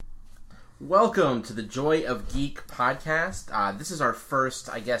Welcome to the Joy of Geek Podcast. This is our first,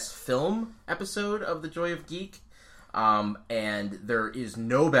 I guess, film episode of the Joy of Geek. And there is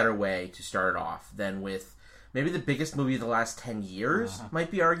no better way to start it off than with maybe the biggest movie of the last 10 years,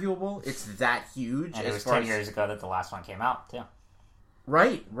 might be arguable. It's that huge. And it was 10 years ago that the last one came out, too.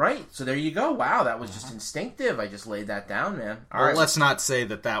 Right. So there you go. Wow, that was just instinctive. I just laid that down, man. All right. Let's not say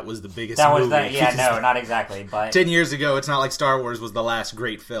that was the biggest movie. Not exactly. But 10 years ago, it's not like Star Wars was the last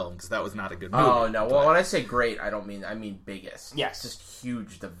great film, because that was not a good movie. Oh, no. Well, when I say great, I mean biggest. Yes. It's just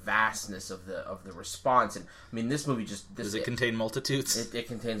huge, the vastness of the response. And, I mean, this movie just... Does it contain multitudes? It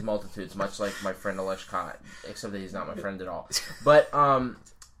contains multitudes, much like my friend Alesh Khan, except that he's not my friend at all. But,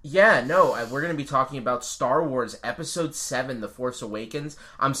 yeah, no, we're going to be talking about Star Wars Episode VII, The Force Awakens.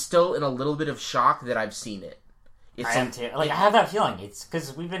 I'm still in a little bit of shock that I've seen it. I am too. I have that feeling. It's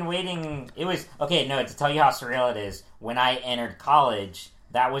because we've been waiting. It was, to tell you how surreal it is, when I entered college,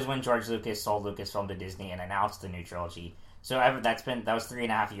 that was when George Lucas sold Lucasfilm to Disney and announced the new trilogy. So that was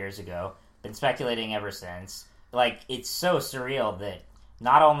 3.5 years ago. Been speculating ever since. It's so surreal that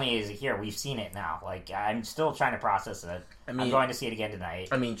not only is it here, we've seen it now. I'm still trying to process it. I'm going to see it again tonight.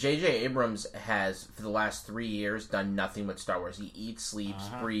 I mean, J.J. Abrams has, for the last 3 years, done nothing but Star Wars. He eats, sleeps,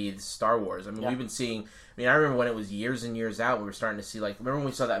 breathes Star Wars. I mean, we've been seeing... I remember when it was years and years out, we were starting to see, remember when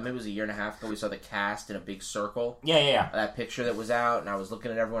we saw that, maybe it was a year and a half ago, we saw the cast in a big circle? Yeah. That picture that was out, and I was looking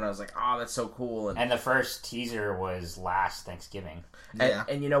at everyone, I was like, oh, that's so cool. And the first teaser was last Thanksgiving.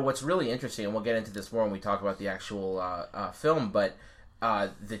 And you know, what's really interesting, and we'll get into this more when we talk about the actual film, but...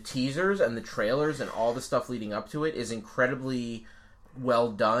 the teasers and the trailers and all the stuff leading up to it is incredibly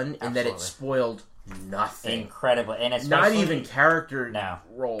well done in that it spoiled nothing. Incredibly. And it's not even character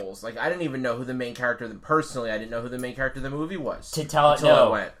roles. I didn't even know who the main character, personally, I didn't know who the main character of the movie was.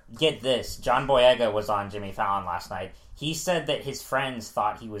 Get this. John Boyega was on Jimmy Fallon last night. He said that his friends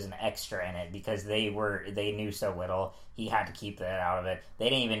thought he was an extra in it because they knew so little. He had to keep that out of it. They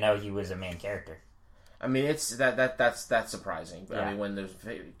didn't even know he was a main character. I mean, it's that's surprising. Yeah. I mean, when there's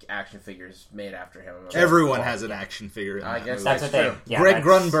action figures made after him, everyone has an action figure. In I guess that's true. Thing. Yeah, Greg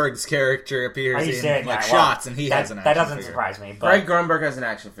Grunberg's character appears in shots, and he has an action figure. That doesn't surprise me. Greg But Grunberg has an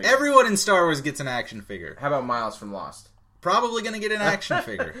action figure. Everyone in Star Wars gets an action figure. How about Miles from Lost? Probably going to get an action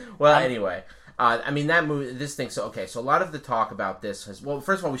figure. Well, anyway. That movie, this thing, so a lot of the talk about this has, well,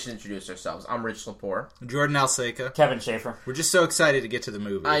 first of all, we should introduce ourselves. I'm Rich Lepore. Jordan Alseca. Kevin Schaefer. We're just so excited to get to the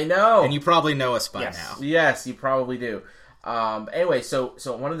movie. I know. And you probably know us by now. Yes, you probably do. Anyway, so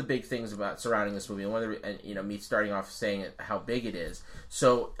one of the big things about surrounding this movie, and me starting off saying how big it is.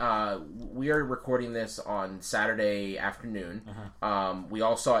 So, we are recording this on Saturday afternoon. We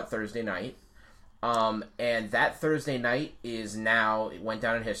all saw it Thursday night. And that Thursday night it went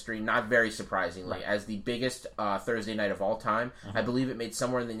down in history, not very surprisingly, as the biggest Thursday night of all time. I believe it made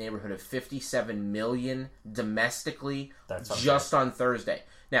somewhere in the neighborhood of 57 million domestically just on Thursday.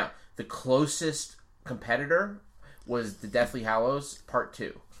 Now, the closest competitor was The Deathly Hallows Part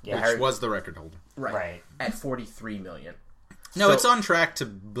 2. Yeah, which was the record holder. Right. At 43 million. No, it's on track to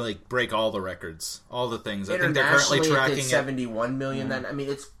break all the records, all the things. I think they're currently tracking it. 71 million then. I mean,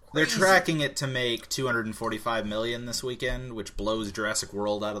 it's they're tracking it to make $245 million this weekend, which blows Jurassic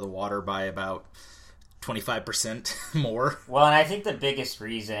World out of the water by about 25% more. Well, and I think the biggest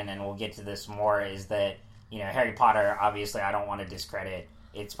reason, and we'll get to this more, is that, Harry Potter, obviously I don't want to discredit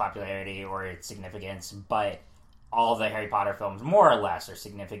its popularity or its significance, but all the Harry Potter films, more or less, are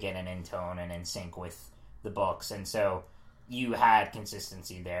significant and in tone and in sync with the books, and so you had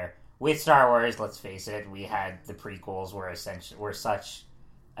consistency there. With Star Wars, let's face it, we had the prequels were such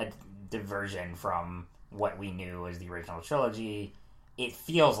a diversion from what we knew as the original trilogy. It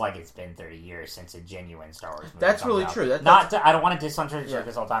feels like it's been 30 years since a genuine Star Wars movie. That's really true. I don't want to diss on Trilogy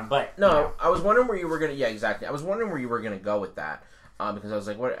this all the time, but no, I was wondering where you were going to. Yeah, exactly. I was wondering where you were going to go with that because I was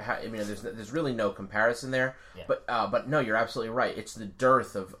like, what? There's really no comparison there. Yeah. But no, you're absolutely right. It's the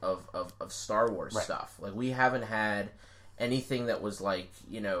dearth of Star Wars stuff. We haven't had anything that was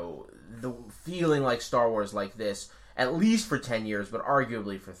the feeling like Star Wars like this. At least for 10 years, but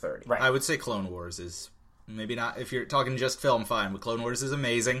arguably for 30. Right. I would say Clone Wars is, maybe not, if you're talking just film, fine, but Clone Wars is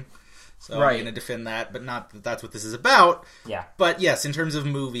amazing. So I'm going to defend that, but not that that's what this is about. Yeah. But yes, in terms of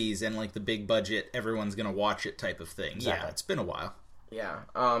movies and the big budget, everyone's going to watch it type of thing. Exactly. Yeah, it's been a while. Yeah.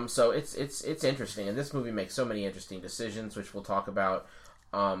 So it's interesting, and this movie makes so many interesting decisions, which we'll talk about,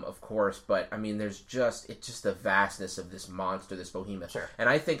 of course, but it's just the vastness of this monster, this behemoth. Sure. And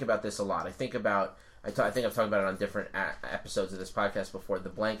I think about this a lot. I think I've talked about it on different episodes of this podcast before, the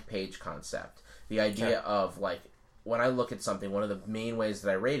blank page concept. The idea of, when I look at something, one of the main ways that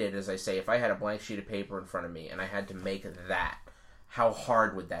I rate it is I say, if I had a blank sheet of paper in front of me and I had to make that, how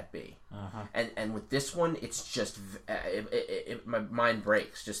hard would that be? And with this one, it's just my mind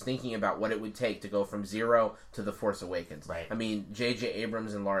breaks just thinking about what it would take to go from 0 to The Force Awakens. Right. I mean, J.J.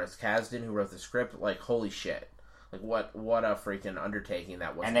 Abrams and Lawrence Kasdan, who wrote the script, like, holy shit. Like, what a freaking undertaking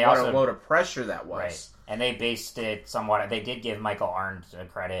that was. And what a load of pressure that was. Right. And they based it somewhat... They did give Michael Arndt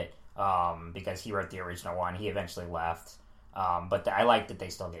credit because he wrote the original one. He eventually left. But I like that they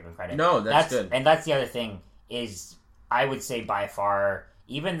still gave him credit. No, that's good. And that's the other thing, is I would say by far...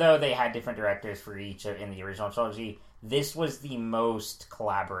 Even though they had different directors for each in the original trilogy, this was the most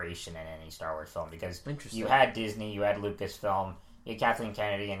collaboration in any Star Wars film, because you had Disney, you had Lucasfilm, you had Kathleen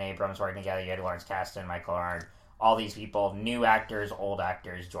Kennedy and Abrams working together, you had Lawrence Kasdan, Michael Arndt, all these people, new actors, old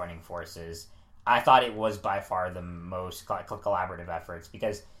actors joining forces. I thought it was by far the most collaborative efforts,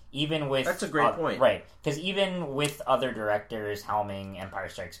 because even with... That's a great point. Right, because even with other directors helming Empire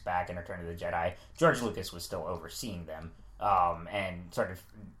Strikes Back and Return of the Jedi, George Lucas was still overseeing them. And sort of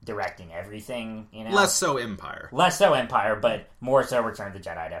directing everything, you know? Less so Empire, but more so Return of the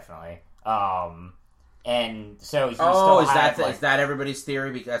Jedi, definitely. And so he still is that everybody's theory?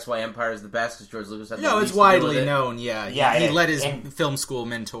 Because that's why Empire is the best, because George Lucas had the least it's widely known, He let his film school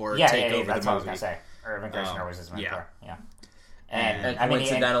mentor take over the movie. That's what I was going to say. Irvin Kershner was his mentor, And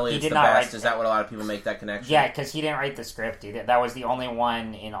coincidentally, it's the best. Is that what a lot of people make that connection? Yeah, because he didn't write the script. That was the only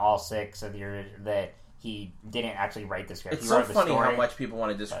one in all 6 of the that he didn't actually write the script. It's he so wrote the funny story, how much people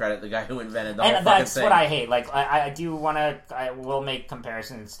want to discredit the guy who invented the whole fucking that's thing. what I hate. Like, I do want to... I will make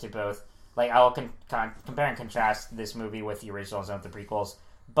comparisons to both. Like, I will compare and contrast this movie with the originals and with the prequels.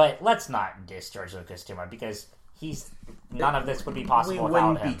 But let's not diss George Lucas too much, because none of this would be possible without him.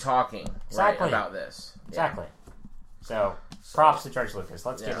 We wouldn't be talking about this. Exactly. So, props to George Lucas.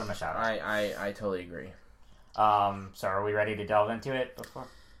 Let's give him a shout out. I totally agree. So are we ready to delve into it before?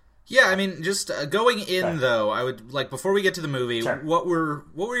 Yeah, I mean, just going in, though, I would, like, before we get to the movie, what were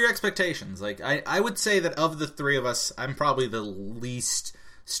your expectations? Like, I would say that of the three of us, I'm probably the least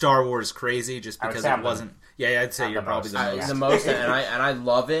Star Wars crazy, just because it wasn't... Yeah, I'd say you're probably the most. The most, and I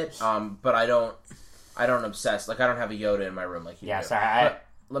love it, but I don't obsess. Like, I don't have a Yoda in my room like you do. Sorry,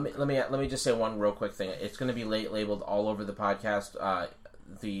 let me just say one real quick thing. It's going to be labeled all over the podcast,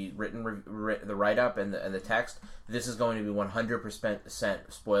 the the write-up and the text. This is going to be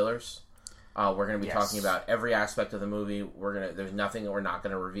 100% spoilers. We're going to be talking about every aspect of the movie. There's nothing that we're not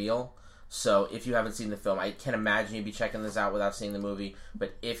going to reveal. So if you haven't seen the film, I can't imagine you'd be checking this out without seeing the movie.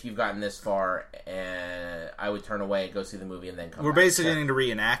 But if you've gotten this far, I would turn away and go see the movie and then come back. We're basically going to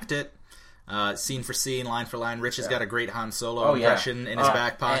reenact it. Scene for scene, line for line. Rich has got a great Han Solo impression in his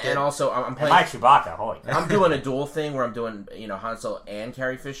back pocket. And also, I'm playing... My Chewbacca, holy I'm doing a dual thing where I'm doing, Han Solo and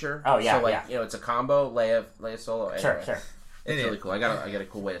Carrie Fisher. Oh, yeah, So, it's a combo, Leia Solo. Anyway. Sure. It's really cool. I got a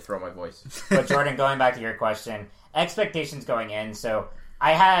cool way to throw my voice. But, Jordan, going back to your question, expectations going in. So,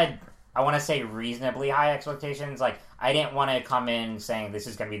 I want to say reasonably high expectations. Like, I didn't want to come in saying this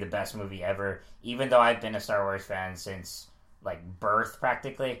is going to be the best movie ever, even though I've been a Star Wars fan since, birth,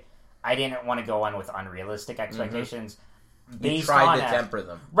 practically. I didn't want to go on with unrealistic expectations. You tried to temper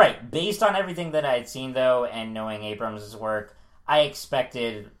them. Right. Based on everything that I had seen, though, and knowing Abrams' work, I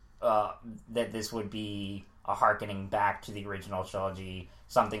expected that this would be a hearkening back to the original trilogy,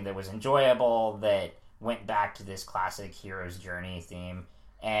 something that was enjoyable, that went back to this classic hero's journey theme,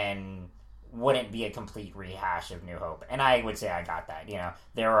 and wouldn't be a complete rehash of New Hope. And I would say I got that.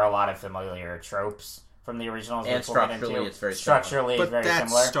 There were a lot of familiar tropes from the originals, and structurally, it's very structurally similar. It's very that's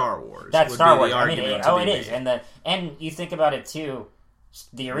similar. Star Wars. That's Star Wars. I mean, it is, and you think about it too.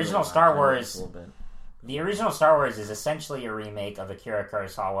 The original Star Wars, is essentially a remake of Akira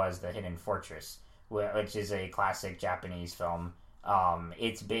Kurosawa's The Hidden Fortress, which is a classic Japanese film.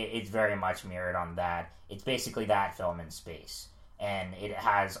 It's very much mirrored on that. It's basically that film in space, and it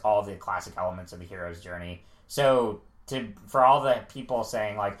has all the classic elements of the hero's journey. So, for all the people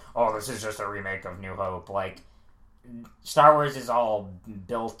saying, oh, this is just a remake of New Hope, Star Wars is all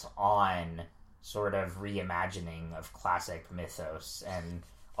built on sort of reimagining of classic mythos and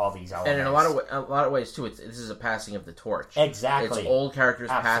all these elements. And in a lot of ways, too, this is a passing of the torch. Exactly. It's old characters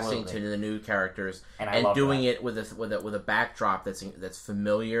passing to the new characters, and doing it with a backdrop that's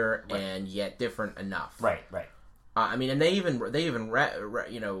familiar and yet different enough. Right. And they even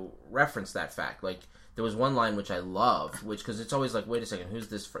reference that fact. There was one line which I love, because it's always wait a second, who's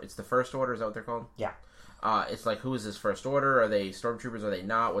this? It's the First Order, is that what they're called? Yeah. It's who is this First Order? Are they stormtroopers? Are they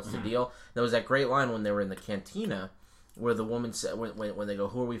not? What's the deal? There was that great line when they were in the cantina where the woman said, when they go,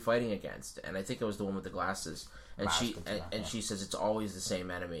 "Who are we fighting against?" And I think it was the one with the glasses, and she says it's always the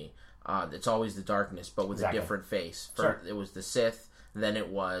same enemy. It's always the darkness, but with a different face. It was the Sith, then it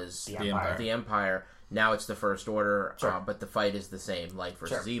was the Empire. The Empire. Now it's the First Order, Sure. but the fight is the same, light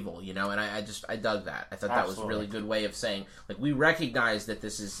versus evil, and I dug that. I thought that was a really good way of saying, like, we recognize that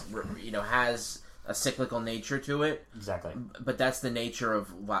this is, has a cyclical nature to it. Exactly. But that's the nature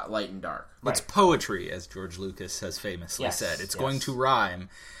of light and dark. Right. It's poetry, as George Lucas has famously said. It's going to rhyme.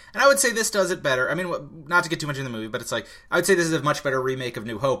 And I would say this does it better. I mean, not to get too much in the movie, but it's like, I would say this is a much better remake of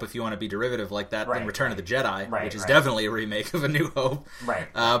New Hope, if you want to be derivative like that, than Return of the Jedi, which is definitely a remake of A New Hope. Right.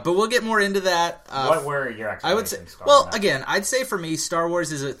 But we'll get more into that. What were your expectations? I would say, well, again, I'd say for me, Star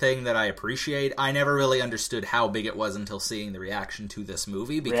Wars is a thing that I appreciate. I never really understood how big it was until seeing the reaction to this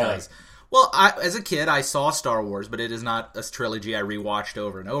movie, because... Really? Well, as a kid, I saw Star Wars, but it is not a trilogy I rewatched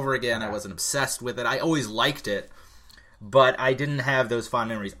over and over again. I wasn't obsessed with it. I always liked it, but I didn't have those fond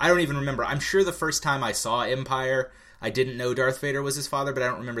memories. I don't even remember. I'm sure the first time I saw Empire, I didn't know Darth Vader was his father, but I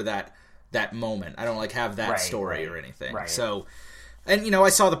don't remember that moment. I don't have that story or anything. Right. So, and I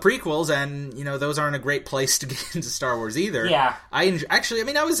saw the prequels, and those aren't a great place to get into Star Wars either. Yeah. I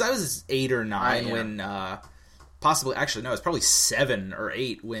was 8 or 9 when. Possibly, actually, no, it's probably 7 or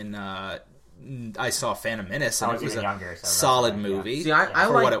 8 when I saw Phantom Menace, and it was a solid movie. See, I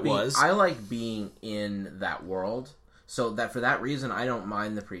for like what it was. I like being in that world, so that for that reason, I don't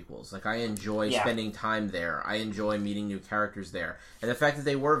mind the prequels. Like, I enjoy spending time there. I enjoy meeting new characters there, and the fact that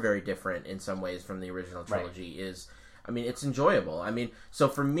they were very different in some ways from the original trilogy is. I mean, it's enjoyable. I mean, so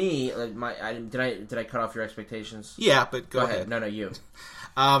for me, like did I cut off your expectations? Yeah, but go ahead. No, you.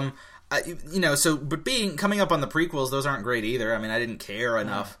 But coming up on the prequels, those aren't great either. I mean, I didn't care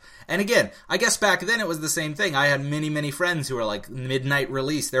enough. And again, I guess back then it was the same thing. I had many, many friends who were like midnight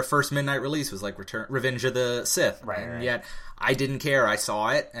release. Their first midnight release was like Revenge of the Sith. And yet I didn't care. I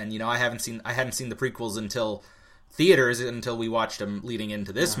saw it, and I hadn't seen the prequels until theaters until we watched them leading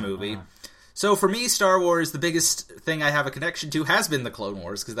into this movie. So for me, Star Wars, the biggest thing I have a connection to has been the Clone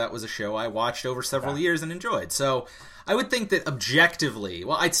Wars, because that was a show I watched over several years and enjoyed. So I would think that objectively,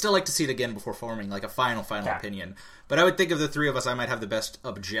 well, I'd still like to see it again before forming like a final opinion. But I would think of the three of us, I might have the best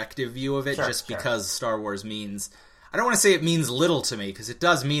objective view of it, because Star Wars means... I don't want to say it means little to me, because it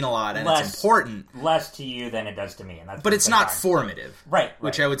does mean a lot, and it's important. Less to you than it does to me. And that's but it's not formative. Right.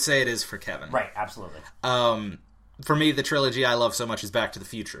 Which I would say it is for Kevin. Right, absolutely. For me, the trilogy I love so much is Back to the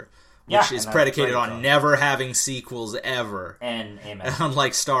Future. Which is predicated on never having sequels ever. And amen.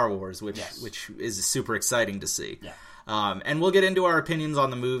 Unlike Star Wars, which is super exciting to see. Yeah. And we'll get into our opinions on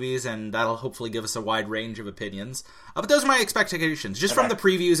the movies, and that'll hopefully give us a wide range of opinions. But those are my expectations. Just from the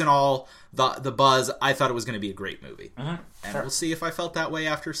previews and all the buzz, I thought it was going to be a great movie. And we'll see if I felt that way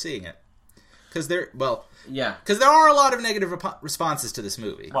after seeing it. Because there are a lot of negative responses to this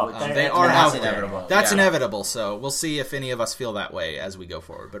movie. Well, they are out there. That's inevitable. So we'll see if any of us feel that way as we go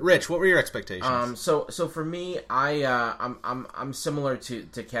forward. But Rich, what were your expectations? So for me, I'm similar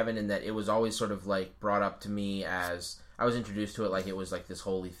to Kevin in that it was always sort of like brought up to me as I was introduced to it like it was like this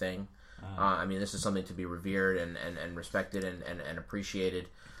holy thing. I mean, this is something to be revered and respected and appreciated.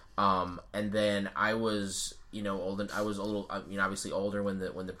 And then I was old. I was a little obviously older when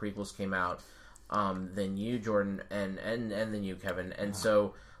the prequels came out. Than you, Jordan, and then you, Kevin, and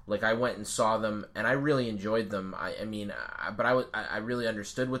so like I went and saw them, and I really enjoyed them. I really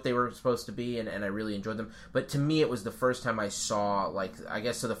understood what they were supposed to be, and I really enjoyed them. But to me, it was the first time I saw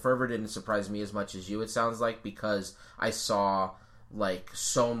so the fervor didn't surprise me as much as you. It sounds like because I saw like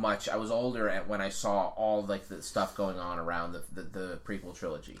so much. I was older when I saw all like the stuff going on around the prequel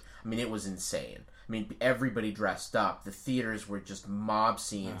trilogy. I mean, it was insane. I mean, everybody dressed up. The theaters were just mob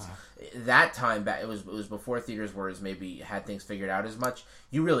scenes. That time back, it was before theaters were as maybe had things figured out as much.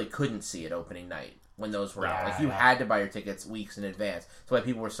 You really couldn't see it opening night when those were out. Like you had to buy your tickets weeks in advance. That's why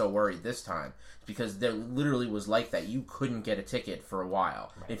people were so worried this time, because there literally was like that. You couldn't get a ticket for a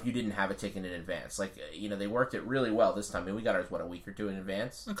while if you didn't have a ticket in advance. Like they worked it really well this time. I mean, we got ours a week or two in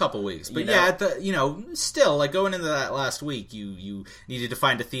advance, a couple weeks. But still like going into that last week, you needed to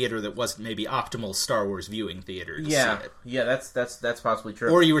find a theater that wasn't maybe optimal Star Wars viewing theater to see it. Yeah, that's possibly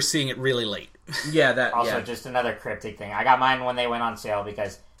true. Or you were seeing it really late. Just another cryptic thing. I got mine when they went on sale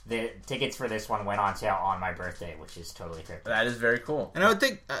because the tickets for this one went on sale on my birthday, which is totally cryptic. That is very cool. And I would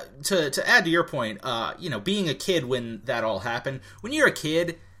think, to add to your point, being a kid when that all happened, when you're a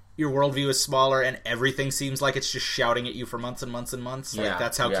kid, your worldview is smaller and everything seems like it's just shouting at you for months and months and months. Like,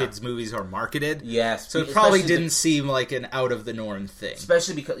 that's how kids' movies are marketed. Yes. So it probably didn't seem like an out-of-the-norm thing.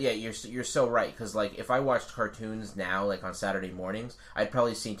 Especially because, you're so right. Because, like, if I watched cartoons now, like, on Saturday mornings, I'd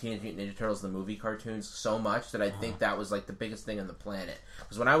probably seen Teenage Mutant Ninja Turtles, the movie cartoons, so much that I think that was, like, the biggest thing on the planet.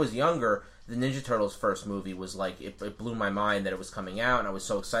 Because when I was younger, the Ninja Turtles first movie was like, it blew my mind that it was coming out, and I was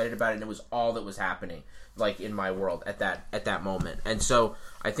so excited about it, and it was all that was happening, like, in my world at that moment. And so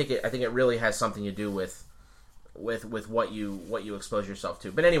I think it really has something to do with what you expose yourself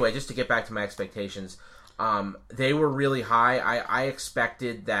to. But anyway, just to get back to my expectations, they were really high. I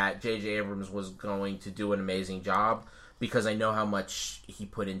expected that J.J. Abrams was going to do an amazing job because I know how much he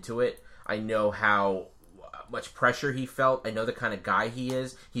put into it. I know how much pressure he felt. I know the kind of guy he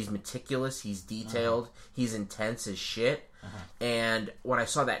is. He's meticulous. He's detailed. He's intense as shit. And when I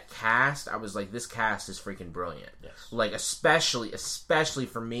saw that cast, I was like, this cast is freaking brilliant. Yes. Like, especially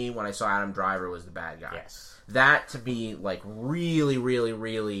for me, when I saw Adam Driver was the bad guy. Yes. That, to me, like, really, really,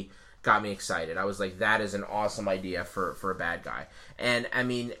 really got me excited. I was like, that is an awesome idea for a bad guy. And, I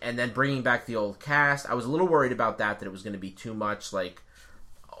mean, and then bringing back the old cast, I was a little worried about that it was going to be too much, like,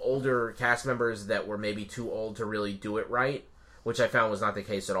 older cast members that were maybe too old to really do it right, which I found was not the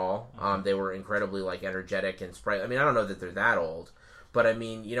case at all. They were incredibly, like, energetic and sprightly. I mean, I don't know that they're that old, but I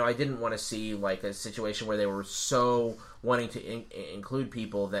mean, you know, I didn't want to see, like, a situation where they were so wanting to include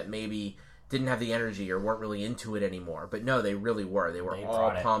people that maybe didn't have the energy or weren't really into it anymore. But no, they really were. They were all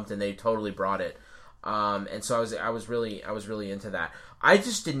pumped, and they totally brought it. And so I was really into that. I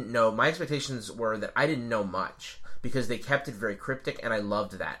just didn't know. My expectations were that I didn't know much, because they kept it very cryptic, and I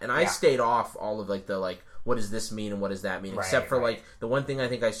loved that. And I stayed off all of, like, the, like, what does this mean and what does that mean? Except for, like, the one thing I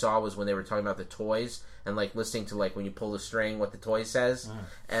think I saw was when they were talking about the toys and, like, listening to, like, when you pull the string, what the toy says.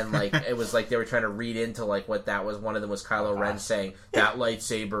 And, like, it was like they were trying to read into, like, what that was. One of them was Kylo Ren saying, that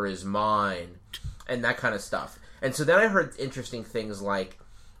lightsaber is mine. And that kind of stuff. And so then I heard interesting things like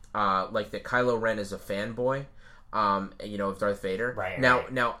that Kylo Ren is a fanboy. You know, of Darth Vader.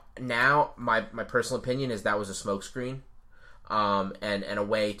 Now, my personal opinion is that was a smokescreen, and a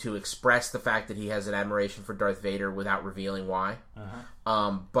way to express the fact that he has an admiration for Darth Vader without revealing why.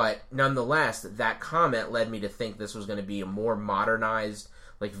 But nonetheless, that comment led me to think this was going to be a more modernized,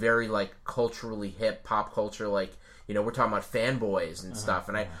 like, very, like, culturally hip pop culture, like, you know, we're talking about fanboys and stuff,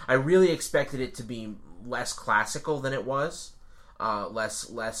 and I really expected it to be less classical than it was,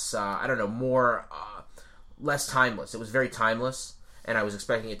 less I don't know, more. Less timeless. It was very timeless, and I was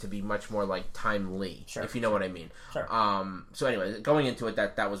expecting it to be much more like timely, if you know what I mean. So anyway, going into it,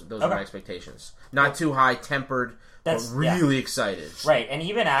 those were my expectations. Not too high, tempered, but really excited. Right, and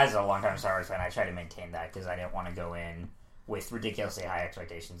even as a longtime Star Wars fan, I try to maintain that because I didn't want to go in with ridiculously high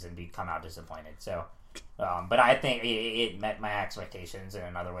expectations and come out disappointed. So, but I think it met my expectations, and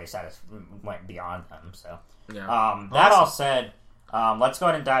in other ways went beyond them. So, that all said. Let's go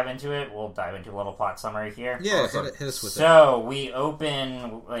ahead and dive into it. We'll dive into a little plot summary here. Yeah, hit us with it. So, we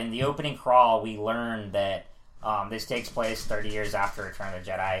open, in the opening crawl, we learn that this takes place 30 years after Return of the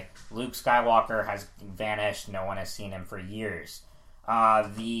Jedi. Luke Skywalker has vanished. No one has seen him for years.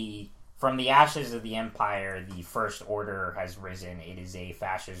 From the ashes of the Empire, the First Order has risen. It is a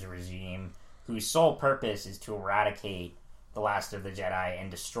fascist regime whose sole purpose is to eradicate the last of the Jedi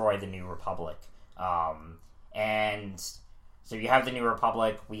and destroy the New Republic. So you have the New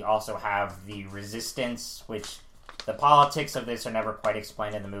Republic. We also have the Resistance, which the politics of this are never quite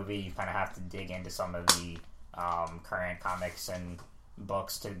explained in the movie. You kind of have to dig into some of the current comics and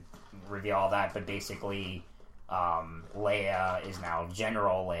books to reveal all that. But basically, Leia is now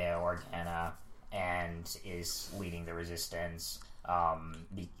General Leia Organa and is leading the Resistance.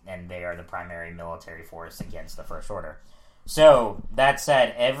 And they are the primary military force against the First Order. So, that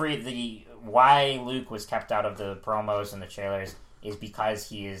said, why Luke was kept out of the promos and the trailers is because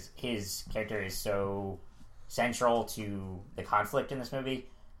his character is so central to the conflict in this movie.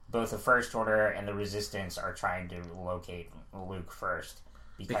 Both the First Order and the Resistance are trying to locate Luke first.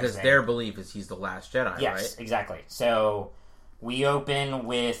 Because their belief is he's the last Jedi, right? Yes, exactly. So, we open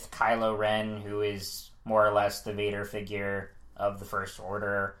with Kylo Ren, who is more or less the Vader figure of the First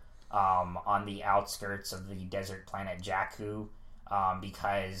Order, on the outskirts of the desert planet Jakku,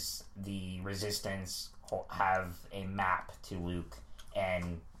 because the Resistance have a map to Luke,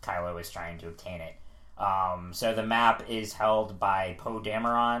 and Kylo is trying to obtain it. So the map is held by Poe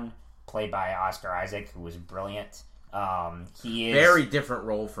Dameron, played by Oscar Isaac, who was brilliant. He is very different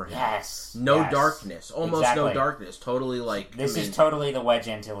role for him. Yes, darkness, almost exactly. No darkness. Totally like this is totally the Wedge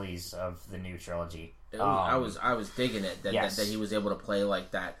Antilles of the new trilogy. I was digging it that he was able to play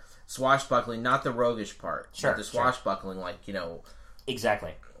like that. Swashbuckling, not the roguish part, but the swashbuckling, like, you know,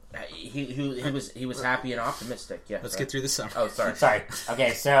 exactly. He was happy and optimistic. Yeah, let's get through the summer. Oh, sorry.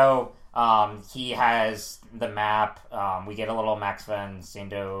 Okay, so he has the map. We get a little Max von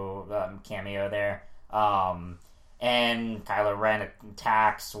Sydow cameo there, and Kylo Ren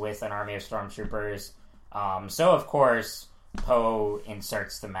attacks with an army of stormtroopers. So of course Poe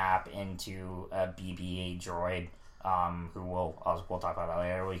inserts the map into a BB-8 droid, who we'll talk about that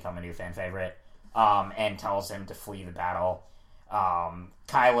later, will become a new fan favorite, and tells him to flee the battle.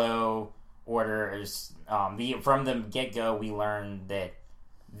 Kylo orders... from the get-go, we learn that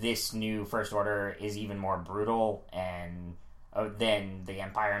this new First Order is even more brutal and than the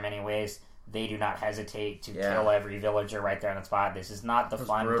Empire in many ways. They do not hesitate to kill every villager right there on the spot. This is not the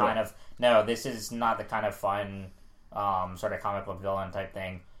fun brutal. Kind of... No, this is not the kind of fun... sort of comic book villain type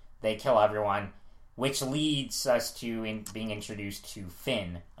thing. They kill everyone, which leads us to being introduced to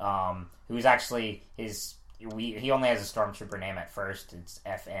Finn, who's actually he only has a stormtrooper name at first. It's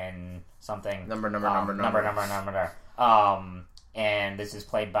FN something. Number. And this is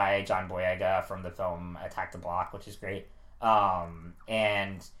played by John Boyega from the film Attack the Block, which is great.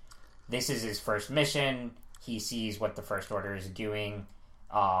 And this is his first mission. He sees what the First Order is doing,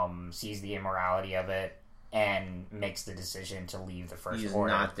 sees the immorality of it, and makes the decision to leave the First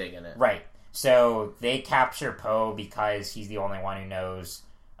Order. He's not digging it. Right. So they capture Poe because he's the only one who knows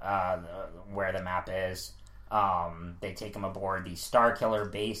where the map is. They take him aboard the Starkiller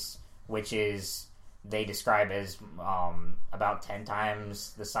base, which is, they describe as about 10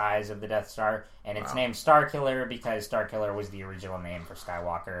 times the size of the Death Star. And it's named Starkiller because Starkiller was the original name for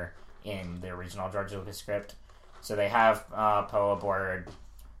Skywalker in the original George Lucas script. So they have Poe aboard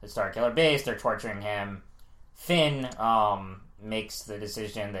the Starkiller base. They're torturing him. Finn makes the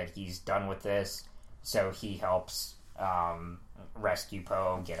decision that he's done with this, so he helps rescue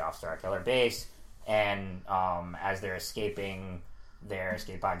Poe, get off Starkiller base, and as they're escaping, their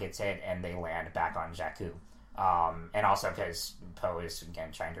escape pod gets hit, and they land back on Jakku. And also because Poe is,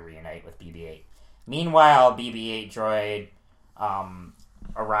 again, trying to reunite with BB-8. Meanwhile, BB-8 droid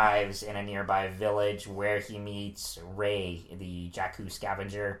arrives in a nearby village where he meets Rey, the Jakku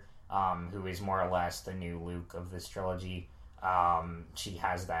scavenger, who is more or less the new Luke of this trilogy. She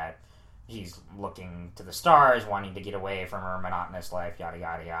has that... She's looking to the stars, wanting to get away from her monotonous life, yada,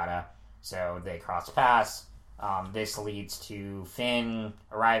 yada, yada. So they cross paths. This leads to Finn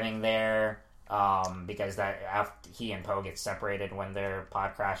arriving there, because after he and Poe get separated when their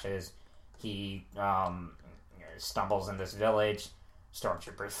pod crashes. He stumbles in this village.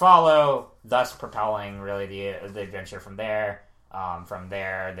 Stormtroopers follow, thus propelling, really, the adventure from there. From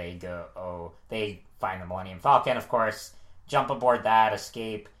there, they find the Millennium Falcon, of course, jump aboard that,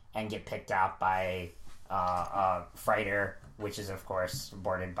 escape, and get picked out by a freighter, which is, of course,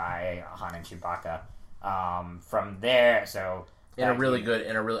 boarded by Han and Chewbacca. From there, so...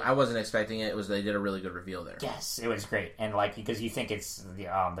 I wasn't expecting it. They did a really good reveal there. Yes, it was great. And, because you think it's the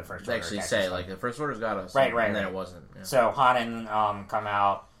First Order. They actually say, the First Order's got us. Right. And then it wasn't. Yeah. So Han and come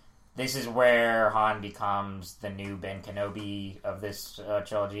out. This is where Han becomes the new Ben Kenobi of this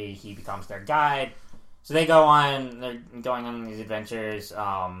trilogy. He becomes their guide. So they're going on these adventures.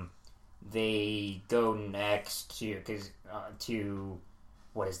 They go next to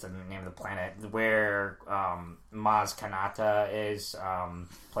what is the name of the planet where Maz Kanata is,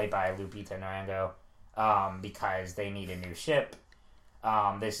 played by Lupita Nyong'o, because they need a new ship.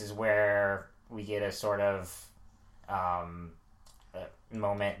 This is where we get a sort of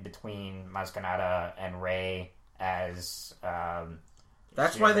moment between Maz Kanata and Rey as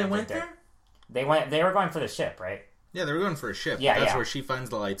that's why they went there? They were going for the ship, right? Yeah, they were going for a ship. That's where she finds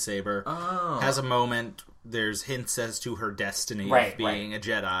the lightsaber. Oh. Has a moment. There's hints as to her destiny of being a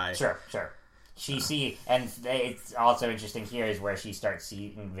Jedi. Sure. And it's also interesting here is where she starts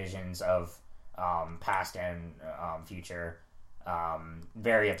seeing visions of past and future,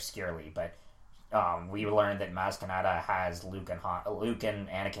 very obscurely, but we learned that Maz Kanata has Luke and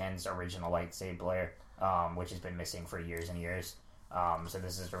Anakin's original lightsaber, which has been missing for years and years. So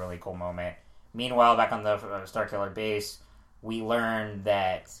this is a really cool moment. Meanwhile, back on the Starkiller base, we learn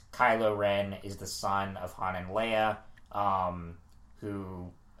that Kylo Ren is the son of Han and Leia, who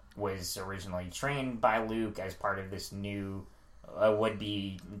was originally trained by Luke as part of this new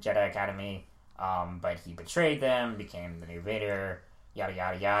would-be Jedi Academy, but he betrayed them, became the new Vader, yada,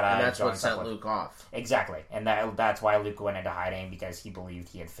 yada, yada. And that's what sent Luke off. Exactly. And that's why Luke went into hiding, because he believed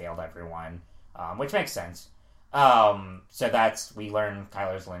he had failed everyone, which makes sense. So we learn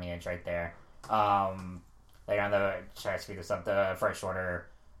Kylo's lineage right there. Later on the First Order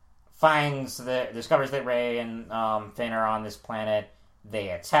discovers that Rey and Finn are on this planet.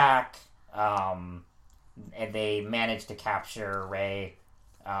 They attack, and they manage to capture Rey,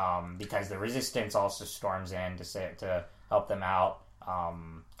 because the Resistance also storms in to help them out.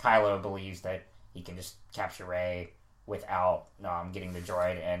 Kylo believes that he can just capture Rey without getting the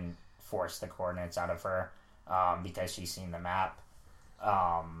droid and force the coordinates out of her, because she's seen the map.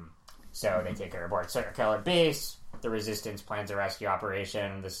 So they take her aboard Starkiller base. the Resistance plans a rescue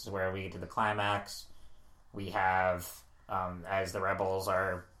operation. This is where we get to the climax. We have, as the rebels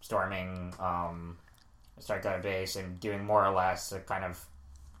are storming Starkiller Base and doing more or less a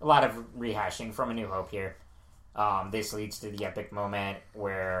lot of rehashing from A New Hope here. This leads to the epic moment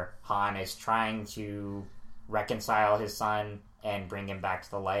where Han is trying to reconcile his son and bring him back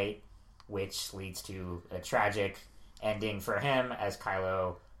to the light, which leads to a tragic ending for him as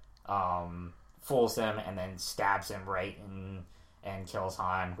Kylo fools him and then stabs him right and kills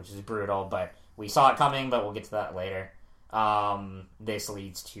Han, which is brutal, but we saw it coming, but we'll get to that later. This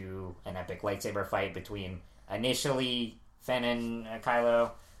leads to an epic lightsaber fight between initially Finn and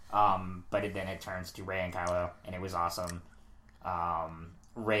Kylo, but then it turns to Rey and Kylo, and it was awesome.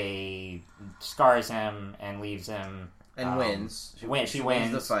 Rey scars him and leaves him. And wins. She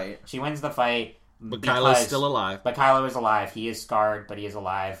wins the fight. She wins the fight. But Kylo's still alive. But Kylo is alive. He is scarred, but he is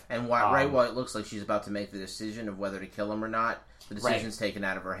alive. And right while it looks like she's about to make the decision of whether to kill him or not, the decision's taken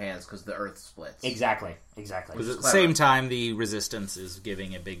out of her hands because the Earth splits. Exactly. Because at the same time, the Resistance is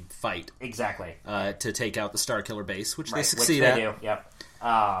giving a big fight. Exactly. To take out the Starkiller Base, which they succeed at. Which they do, yep.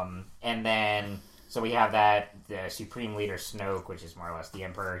 And then, so we have the Supreme Leader Snoke, which is more or less the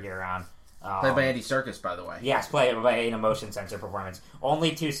Emperor here around. Played by Andy Serkis, by the way. Yes, played by a motion sensor performance.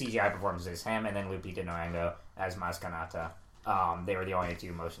 Only 2 CGI performances, him and then Lupita Nyong'o as Maz Kanata. They were the only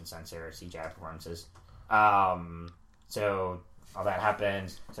 2 motion sensor CGI performances. So all that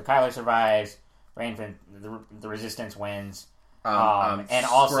happens. So Kylo survives. The Resistance wins. And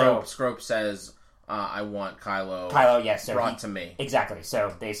also Scrope says, "I want Kylo. Yes, so brought to me." Exactly.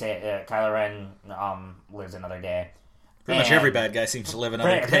 So they say Kylo Ren lives another day. Pretty much every bad guy seems to live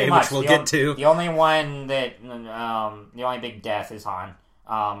another day, which we'll get to. The only one that, the only big death is Han,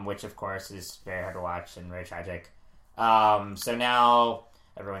 which of course is very hard to watch and very tragic. So now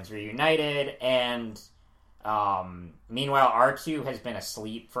everyone's reunited, and meanwhile R2 has been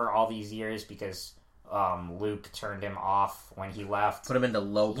asleep for all these years because Luke turned him off when he left. Put him into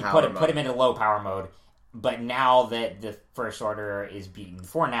low power mode. Put him into low power mode. But now that the First Order is beaten,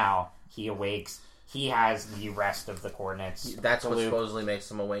 for now, he awakes. He has the rest of the coordinates. That's what supposedly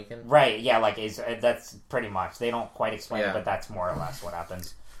makes him awaken? Right, yeah, that's pretty much. They don't quite explain it, but that's more or less what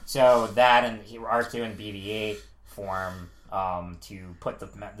happens. So that and R2 and BB-8 form to put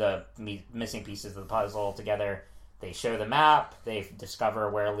the missing pieces of the puzzle together. They show the map. They discover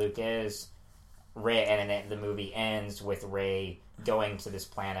where Luke is. Rey, and then the movie ends with Rey going to this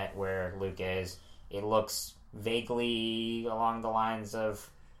planet where Luke is. It looks vaguely along the lines of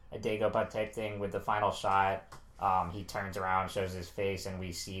a Dagobah type thing with the final shot. He turns around, shows his face, and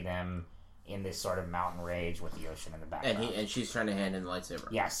we see them in this sort of mountain rage with the ocean in the background. And she's trying to hand in the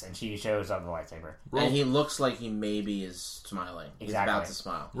lightsaber. Yes, and she shows up the lightsaber. And he looks like he maybe is smiling. Exactly. He's about to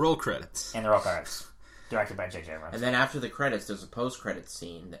smile. Roll credits. And the roll credits. Directed by J.J. Abrams. And then after the credits, there's a post-credits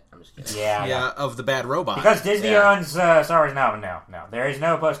scene. I'm just kidding. Yeah, of the bad robot. Because Disney owns Star Wars. No. There is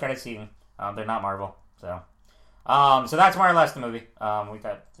no post-credits scene. They're not Marvel. So that's more or less the movie. We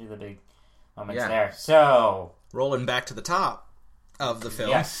got through the big moments there. So rolling back to the top of the film.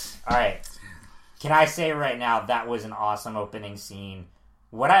 Yes. All right. Can I say right now that was an awesome opening scene?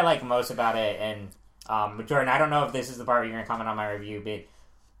 What I like most about it, and Jordan, I don't know if this is the part where you're going to comment on my review, but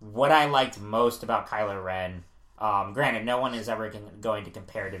what I liked most about Kylo Ren, granted, no one is ever going to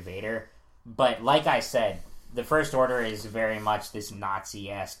compare to Vader, but like I said, the First Order is very much this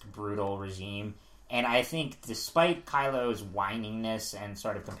Nazi-esque, brutal regime. And I think despite Kylo's whiningness and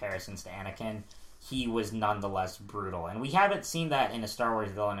sort of comparisons to Anakin, he was nonetheless brutal. And we haven't seen that in a Star Wars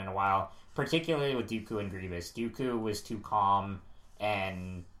villain in a while, particularly with Dooku and Grievous. Dooku was too calm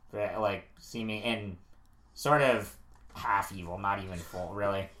and seeming and sort of half evil, not even full,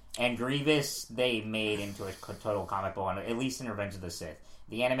 really. And Grievous they made into a total comic book, at least in Revenge of the Sith.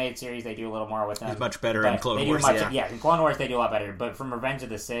 The animated series, they do a little more with them. He's much better in Clone Wars, in Clone Wars they do a lot better. But from Revenge of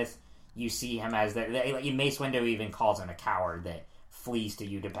the Sith, you see him as Mace Windu even calls him a coward that flees to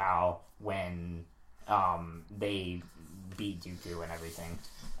Utapau when they beat Dooku and everything.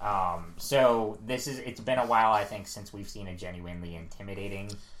 So it's been a while, I think, since we've seen a genuinely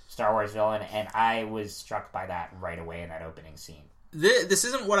intimidating Star Wars villain, and I was struck by that right away in that opening scene. This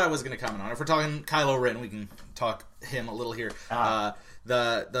isn't what I was going to comment on. If we're talking Kylo Ren, we can talk him a little here.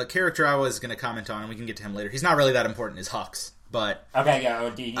 The character I was going to comment on, and we can get to him later. He's not really that important. Is Hux, but okay, yeah.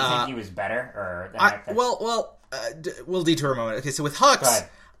 Do you think he was better, or we'll detour a moment. Okay, so with Hux,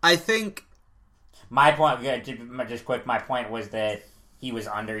 I think my point. Just quick, my point was that he was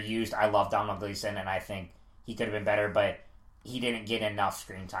underused. I love Domhnall Gleeson, and I think he could have been better, but he didn't get enough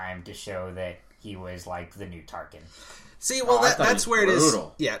screen time to show that he was like the new Tarkin. See, well, that's where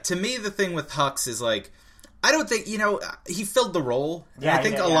brutal. It is. Yeah, to me, the thing with Hux is I don't think, he filled the role. Yeah, and I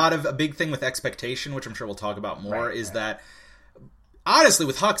think a big thing with expectation, which I'm sure we'll talk about more, is that, honestly,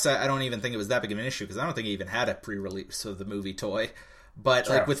 with Hux, I don't even think it was that big of an issue, because I don't think he even had a pre-release of the movie toy. But,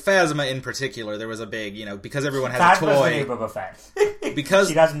 like, with Phasma in particular, there was a big, because everyone has a toy... Phasma's the new Boba Fett. Because...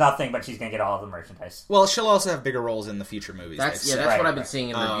 she does nothing, but she's going to get all of the merchandise. Well, she'll also have bigger roles in the future movies. That's what I've been seeing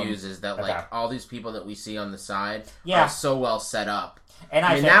in reviews, is that, like, all these people that we see on the side are so well set up. And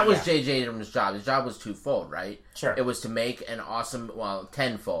I mean, that was J.J. Abrams' job. His job was twofold, right? Sure. It was to make an awesome,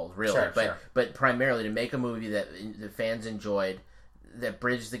 tenfold, really. But primarily to make a movie that the fans enjoyed, that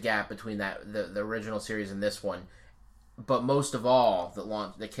bridged the gap between the original series and this one. But most of all,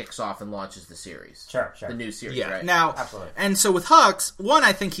 that kicks off and launches the series. Sure. The new series, right? Now, absolutely. And so with Hux, one,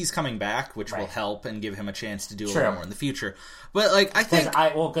 I think he's coming back, which will help and give him a chance to do a little more in the future. But, like, I think...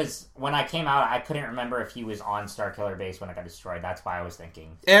 Because when I came out, I couldn't remember if he was on Starkiller Base when it got destroyed. That's why I was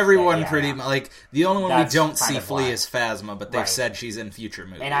thinking... Everyone pretty much... Like, the only one we don't see flee is Phasma, but they've said she's in future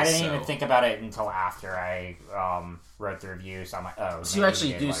movies. And I didn't even think about it until after I wrote the review, so I'm like, oh... So you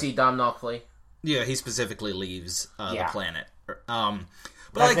actually do see Dom Nall flee? Yeah, he specifically leaves the planet. But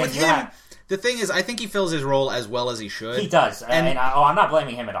like with him, the thing is, I think he fills his role as well as he should. He does, I'm not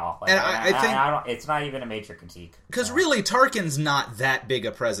blaming him at all. Like, and I think it's not even a major critique. Because really, Tarkin's not that big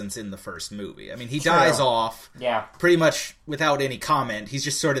a presence in the first movie. I mean, he dies off, pretty much without any comment. He's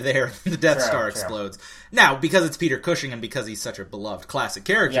just sort of there. The Death Star explodes. Now, because it's Peter Cushing and because he's such a beloved classic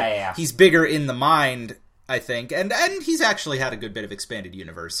character, he's bigger in the mind, I think, and he's actually had a good bit of expanded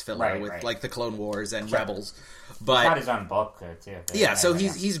universe filler with like the Clone Wars and Rebels. But he's got his own book too. Yeah, so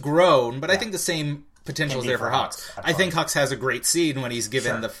he's grown, but I think the same potential is there for Hux. I think Hux has a great scene when he's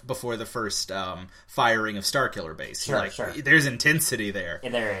given before the first firing of Starkiller Base. There's intensity there. Yeah,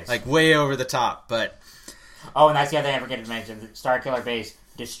 there is, like way over the top. But and that's the other thing I forget to mention: Starkiller Base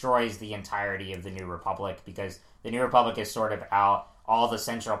destroys the entirety of the New Republic, because the New Republic is sort of out. All the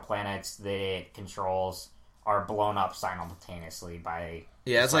central planets that it controls are blown up simultaneously by...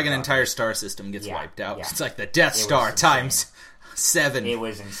 Yeah, it's like an entire star system gets wiped out. Yeah. It's like the Death Star times 7. It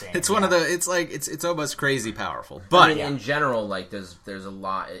was insane. It's one of the... It's like... It's almost crazy powerful. But... I mean, in general, like, there's a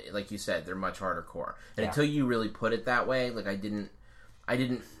lot... Like you said, they're much harder core. And until you really put it that way, like, I didn't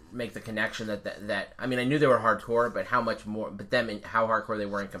make the connection that... I mean, I knew they were hardcore, but how much more... But them, how hardcore they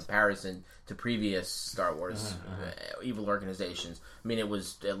were in comparison to previous Star Wars evil organizations. I mean, it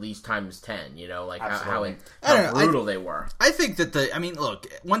was at least times 10, like how brutal they were. I think that look,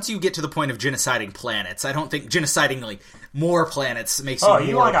 once you get to the point of genociding planets, I don't think genociding, like, more planets makes you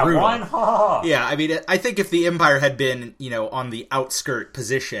more brutal. One? Yeah, I mean, I think if the Empire had been, on the outskirt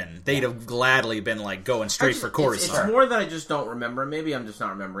position, they'd have gladly been, like, going straight for Coruscant. It's more that I just don't remember. Maybe I'm just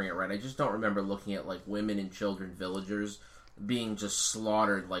not remembering it right. I just don't remember looking at, like, women and children villagers being just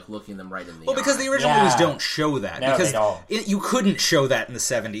slaughtered, like, looking them right in the eye. Well, because the original movies don't show that. No, because they don't. You couldn't show that in the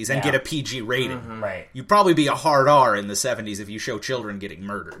 70s and get a PG rating. Mm-hmm. Right. You'd probably be a hard R in the 70s if you show children getting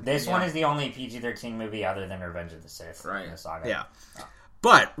murdered. This one is the only PG-13 movie other than Revenge of the Sith in the saga. Yeah.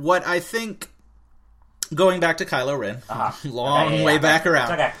 But what I think... Going back to Kylo Ren, long way back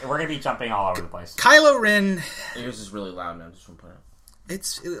around. It's okay. We're going to be jumping all over the place. Kylo Ren... Yours is really loud now, just want to point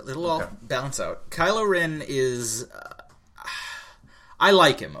out. It'll all balance out. Kylo Ren is... I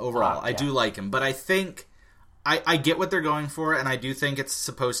like him overall. I do like him. But I think... I get what they're going for, and I do think it's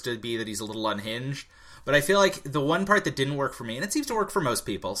supposed to be that he's a little unhinged. But I feel like the one part that didn't work for me, and it seems to work for most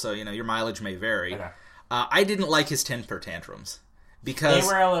people, so, your mileage may vary. Okay. I didn't like his temper tantrums. Because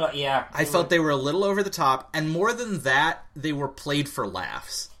they were a little, I felt they were a little over the top, and more than that, they were played for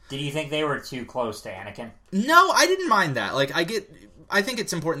laughs. Did you think they were too close to Anakin? No, I didn't mind that. Like, I think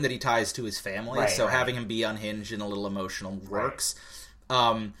it's important that he ties to his family, having him be unhinged and a little emotional works.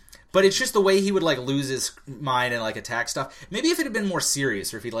 But it's just the way he would, like, lose his mind and, like, attack stuff. Maybe if it had been more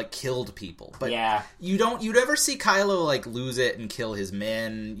serious, or if he'd, like, killed people. But you'd ever see Kylo, like, lose it and kill his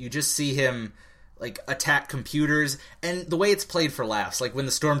men. You just see him, like, attack computers. And the way it's played for laughs, like, when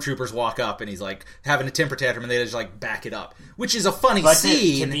the stormtroopers walk up and he's, like, having a temper tantrum and they just, like, back it up. Which is a funny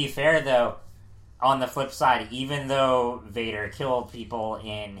scene. To be fair, though, on the flip side, even though Vader killed people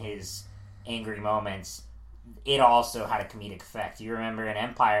in his angry moments... It also had a comedic effect. You remember in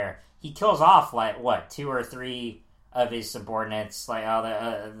Empire, he kills off, like, 2 or 3 of his subordinates, like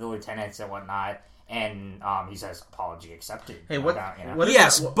the lieutenants and whatnot, and he says, apology accepted. Hey, what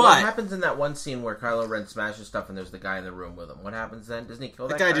happens in that one scene where Kylo Ren smashes stuff and there's the guy in the room with him? What happens then? Doesn't he kill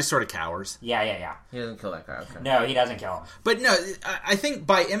that guy? The guy just sort of cowers. Yeah. He doesn't kill that guy, okay. No, he doesn't kill him. But no, I think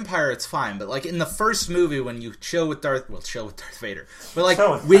by Empire it's fine, but, like, in the first movie when you chill with Darth Vader, but,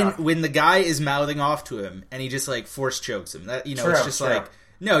 like, when the guy is mouthing off to him and he just, like, force chokes him, that, it's just like...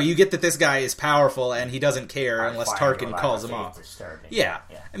 No, you get that this guy is powerful and he doesn't care unless Tarkin calls him off. Yeah.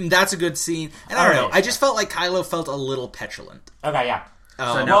 I mean, that's a good scene. And I don't know, I just felt like Kylo felt a little petulant. Okay, yeah.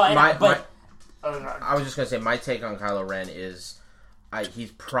 I was just going to say, my take on Kylo Ren is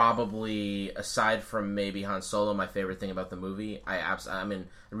he's probably, aside from maybe Han Solo, my favorite thing about the movie. I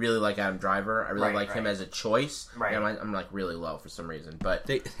really like Adam Driver. I really like him as a choice. Right. I'm like really low for some reason, but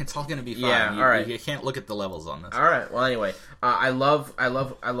it's all going to be fine. Yeah, all right. You can't look at the levels on this. All right. Well, anyway, I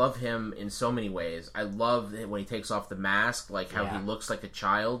love him in so many ways. I love when he takes off the mask, like how he looks like a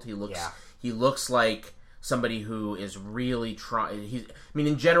child. He looks like somebody who is really trying.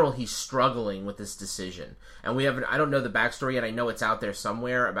 In general, he's struggling with this decision, and I don't know the backstory yet. I know it's out there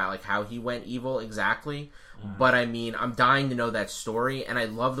somewhere about like how he went evil exactly, but I'm dying to know that story, and I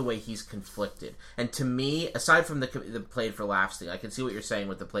love the way he's conflicted. And to me, aside from the played for laughs thing, I can see what you're saying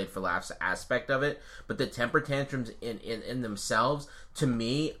with the played for laughs aspect of it, but the temper tantrums in themselves, to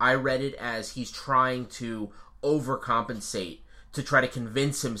me, I read it as he's trying to overcompensate to try to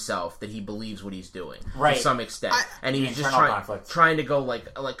convince himself that he believes what he's doing to some extent, and he was just trying to go like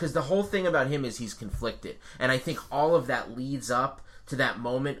because the whole thing about him is he's conflicted, and I think all of that leads up to that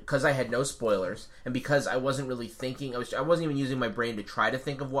moment because I had no spoilers, and because I wasn't really thinking, I wasn't even using my brain to try to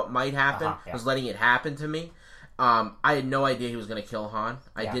think of what might happen. I was letting it happen to me. I had no idea he was going to kill Han.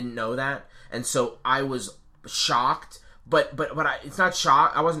 I didn't know that, and so I was shocked. But it's not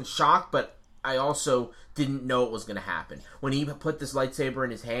shock. I wasn't shocked, but I also didn't know it was going to happen. When he put this lightsaber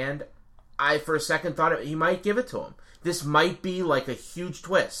in his hand, I for a second thought he might give it to him. This might be like a huge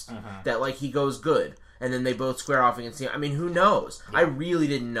twist that like he goes good, and then they both square off against him. I mean, who knows? Yeah. I really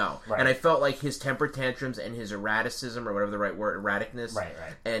didn't know, and I felt like his temper tantrums and his erraticism, or whatever the right word, erraticness,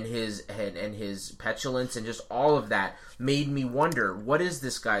 and his petulance, and just all of that made me wonder, what is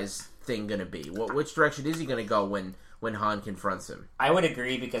this guy's thing going to be? Which direction is he going to go when Han confronts him? I would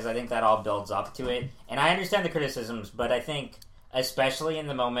agree, because I think that all builds up to it. And I understand the criticisms, but I think, especially in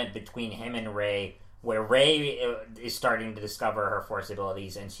the moment between him and Rey, where Rey is starting to discover her Force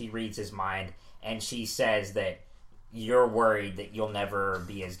abilities, and she reads his mind, and she says that you're worried that you'll never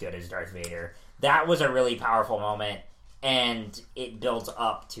be as good as Darth Vader. That was a really powerful moment, and it builds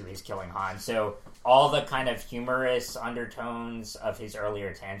up to his killing Han. So all the kind of humorous undertones of his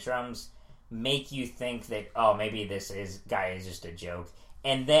earlier tantrums make you think that, oh, maybe this guy is just a joke,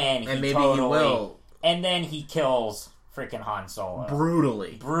 and then he will, and then he kills freaking Han Solo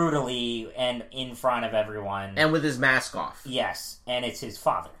brutally, and in front of everyone, and with his mask off. Yes, and it's his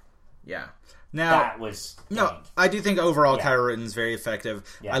father. Yeah. Now, that was I do think overall Kylo Ren is very effective.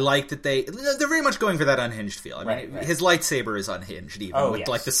 Yeah. I like that they're very much going for that unhinged feel. I mean, his lightsaber is unhinged, even with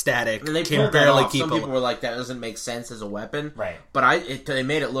like the static. And they can barely keep. Some people were like, that doesn't make sense as a weapon, right? But they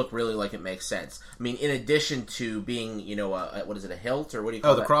made it look really like it makes sense. I mean, in addition to being, what is it, a hilt, or what do you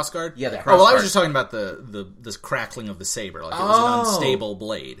call it? The crossguard? Yeah, the crossguard. Oh, well, I was just talking about this crackling of the saber, like it was an unstable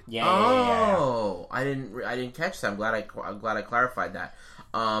blade. Yeah. I didn't catch that. I'm glad I clarified that.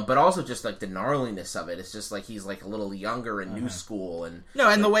 But also just like the gnarliness of it. It's just like he's like a little younger and new school, and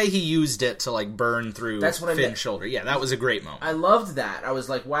the way he used it to like burn through Finn's shoulder. Yeah, that was a great moment. I loved that. I was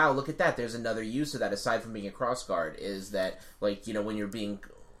like, wow, look at that. There's another use of that aside from being a crossguard. Is that like when you're being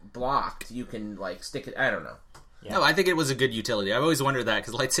blocked, you can like stick it. I don't know. Yeah. No, I think it was a good utility. I've always wondered that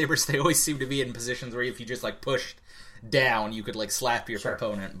because lightsabers, they always seem to be in positions where if you just like pushed down, you could like slap your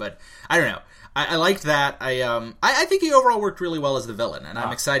opponent. But I don't know. I liked that. I think he overall worked really well as the villain, and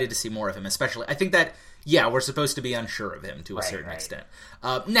I'm excited to see more of him. Especially, I think that we're supposed to be unsure of him to a certain extent.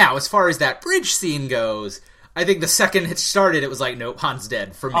 Now, as far as that bridge scene goes, I think the second it started, it was like, nope, Han's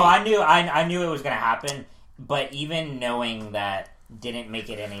dead for me. Oh, I knew it was going to happen, but even knowing that didn't make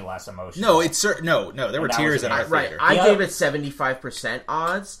it any less emotional. No, there were tears in our theater. I gave it 75%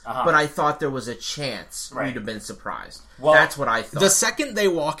 odds, but I thought there was a chance we'd have been surprised. Well, that's what I thought. The second they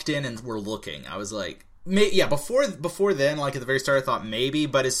walked in and were looking, I was like, before then, like at the very start, I thought maybe,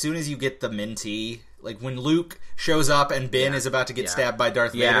 but as soon as you get the minty, like when Luke shows up and Ben is about to get stabbed by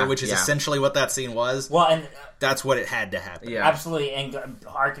Darth Vader, which is essentially what that scene was. Well, and that's what it had to happen. Yeah. Absolutely, and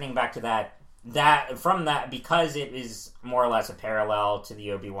hearkening back to that, because it is more or less a parallel to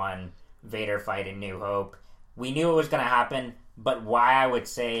the Obi-Wan Vader fight in New Hope, we knew it was going to happen, but why I would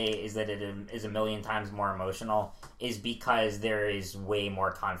say is that it is a million times more emotional is because there is way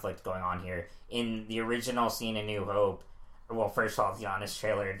more conflict going on here. In the original scene in New Hope, well, first of all, the Honest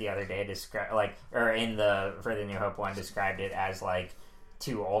trailer the other day for the New Hope one, described it as like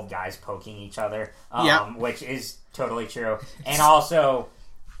two old guys poking each other, which is totally true. And also,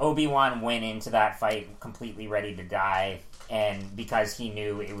 Obi-Wan went into that fight completely ready to die, and because he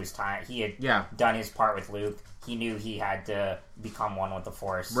knew it was time, he had done his part with Luke, he knew he had to become one with the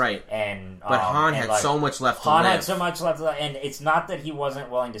Force. Right. But Han had so much left to live. Han had so much left to live. And it's not that he wasn't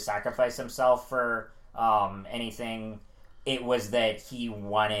willing to sacrifice himself for anything. It was that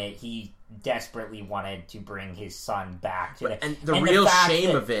he desperately wanted to bring his son back. And the real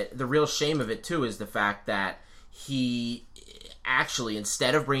shame of it, too, is the fact that he actually,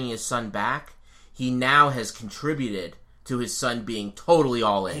 instead of bringing his son back, he now has contributed to his son being totally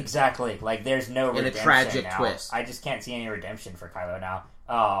all in. Exactly. Like, there's no redemption in a tragic now. twist. I just can't see any redemption for Kylo now.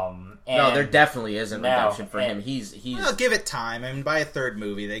 No, there definitely isn't redemption for him. He's well, give it time. I mean, by a third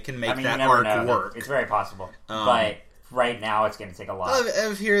movie, they can make that arc work. It's very possible. But right now, it's going to take a lot.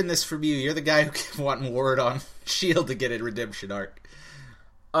 I'm hearing this from you. You're the guy who kept wanting Ward on S.H.I.E.L.D. to get a redemption arc.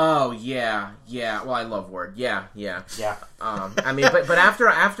 Oh, yeah. Well, I love Ward. Yeah. I mean, but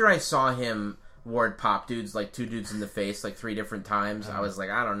after I saw him... Ward pop dudes, like 2 dudes in the face, like 3 different times. I was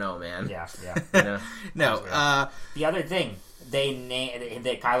like, I don't know, man. Yeah. You know? No. The other thing,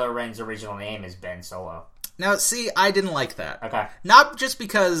 that Kylo Ren's original name is Ben Solo. Now, see, I didn't like that. Okay. Not just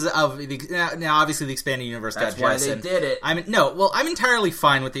because of now obviously the expanded universe got jettisoned. That's why they did it. I'm entirely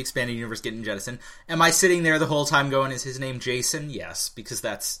fine with the expanded universe getting jettisoned. Am I sitting there the whole time going, is his name Jason? Yes, because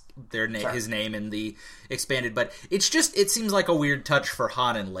that's his name in the expanded. But it seems like a weird touch for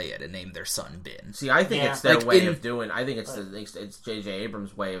Han and Leia to name their son Ben. See, I think it's their way of doing. I think it's J.J.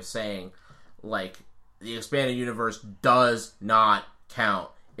 Abrams' way of saying, like, the expanded universe does not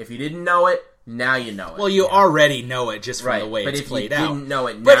count. If you didn't know it, now you know it. Well, you already know it just from the way it's played out. But if you didn't know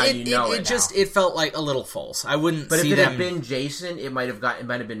it, now you know it. It felt like a little false. I wouldn't. But see if it them... had been Jason, it might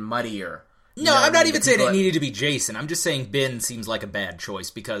have been muddier. No, I'm not even saying it needed to be Jason. I'm just saying Ben seems like a bad choice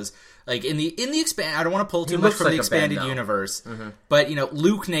because, like, in the expand, I don't want to pull too much from the expanded universe, but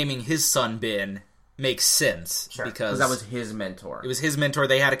Luke naming his son Ben makes sense because that was his mentor. It was his mentor.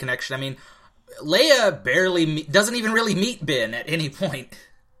 They had a connection. I mean, Leia doesn't even really meet Ben at any point.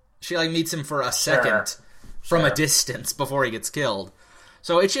 She meets him for a second from a distance before he gets killed.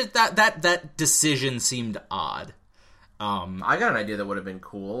 So it's just that decision seemed odd. I got an idea that would have been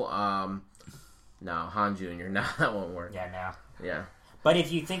cool. No, Han Jr. No, that won't work. Yeah, no. Yeah. But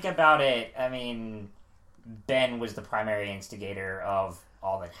if you think about it, I mean, Ben was the primary instigator of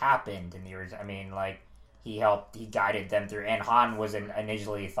all that happened in the original. I mean, he guided them through, and Han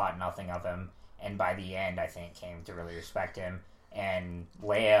initially thought nothing of him, and by the end, I think, came to really respect him. And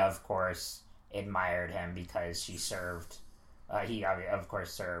Leia, of course, admired him because she served. He, of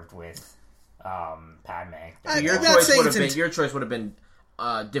course, served with Padme. Your choice would have been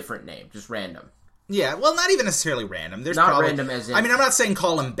a different name, just random. Yeah, well, not even necessarily random. There's random as in... I mean, I'm not saying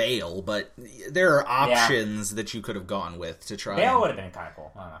call him Bale, but there are options that you could have gone with to try. Bale would have been kind of cool.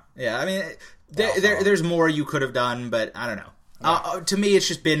 I don't know. Yeah, I mean, there's more you could have done, but I don't know. Yeah. To me, it's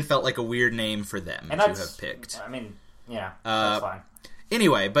just Ben felt like a weird name for them to have picked. I mean, that's fine.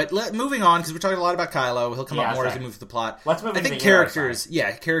 Anyway, but maying on, because we're talking a lot about Kylo. He'll come up more as we move through the plot. Let's move into the characters.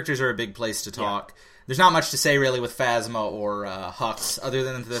 Characters are a big place to talk. Yeah. There's not much to say, really, with Phasma or Hux, other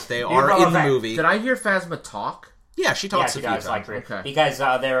than that they are in the movie. Did I hear Phasma talk? Yeah, she talks a few times. Okay. Because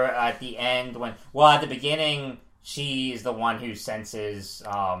they're at the end at the beginning, she is the one who senses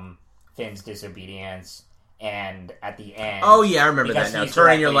Finn's disobedience, and at the end... Oh, yeah, I remember that now.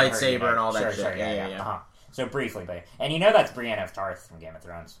 Turning your lightsaber and all that shit. Yeah. Uh-huh. So briefly, but that's Brienne of Tarth from Game of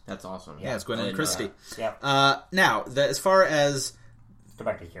Thrones. That's awesome. Yeah, it's Gwendolyn Christie. Yep. Now, as far as... Go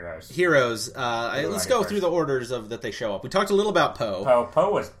back to heroes. Let's go through the orders of that they show up. We talked a little about Poe.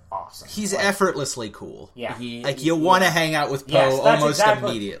 Poe was awesome. He's effortlessly cool. Yeah. You want to hang out with Poe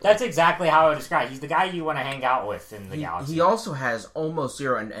immediately. That's exactly how I would describe it. He's the guy you want to hang out with in the galaxy. He also has almost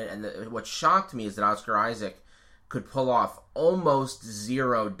zero, and what shocked me is that Oscar Isaac could pull off almost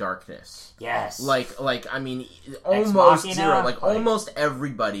zero darkness. Yes. I mean, almost zero. Almost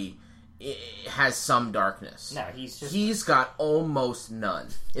everybody has some darkness. No, he's got almost none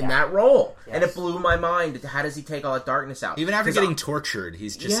in that role. Yes. And it blew my mind. How does he take all that darkness out? Even after getting tortured,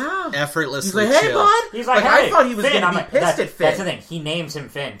 he's just effortlessly chill. He's like, hey, bud! He's like, hey, I thought he was going to be pissed at Finn. That's the thing. He names him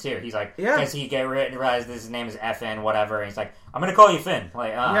Finn, too. He's like, because he realized his name is FN, whatever, and he's like, I'm going to call you Finn.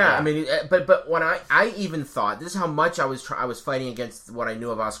 I mean, but when I even thought, this is how much I was fighting against what I knew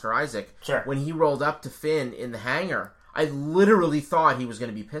of Oscar Isaac. Sure. When he rolled up to Finn in the hangar, I literally thought he was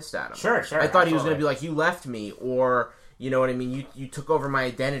going to be pissed at him. Sure. I thought he was going to be like, you left me, or, You know what I mean? You took over my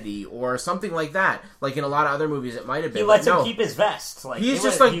identity, or something like that. Like in a lot of other movies, it might have been. He lets him keep his vest. Like he's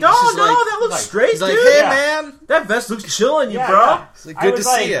just like, that looks straight, dude. Like, hey man, that vest looks chill on you, bro. Yeah. It's like, good to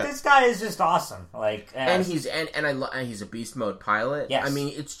see you. This guy is just awesome. Like, and he's a beast mode pilot. Yes. I mean,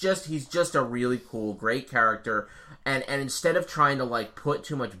 he's just a really cool, great character. And instead of trying to like put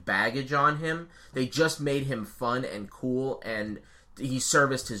too much baggage on him, they just made him fun and cool, and he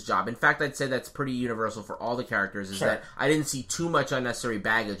serviced his job. In fact, I'd say that's pretty universal for all the characters, is that I didn't see too much unnecessary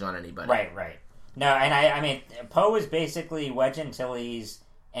baggage on anybody. Right. No, and I mean, Poe is basically Wedge Antilles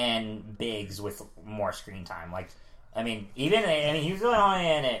and Biggs with more screen time. Like, I mean, he was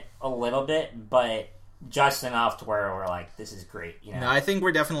only in it a little bit, but just enough to where we're like, this is great. You know? No, I think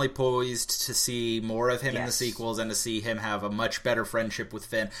we're definitely poised to see more of him in the sequels, and to see him have a much better friendship with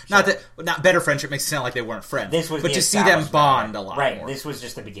Finn. Not better friendship makes it sound like they weren't friends. But to see them bond a lot more. Right, this was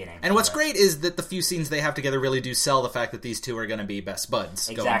just the beginning. And what's great is that the few scenes they have together really do sell the fact that these two are going to be best buds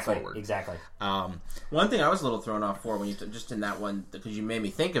going forward. Exactly. One thing I was a little thrown off for when you just in that one, because you made me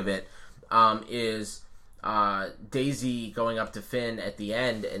think of it, is Daisy going up to Finn at the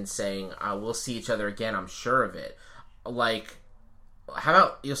end and saying, we'll see each other again, I'm sure of it. Like, how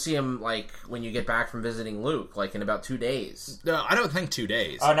about you'll see him, like, when you get back from visiting Luke, like, in about 2 days? No, I don't think 2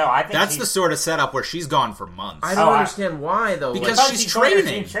 days. Oh, no, I think that's the sort of setup where she's gone for months. I don't understand why, though. Because like, she's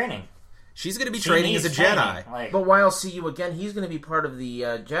training. She's going to be training as a Jedi. Like, but why I'll see you again? He's going to be part of the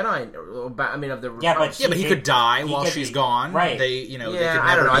Jedi. I mean, of the but he could die while she's gone. Right? They, they could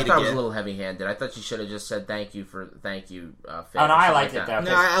I never don't know. I meet thought again. it was a little heavy-handed. I thought she should have just said thank you, Finn. Oh no, I liked it though.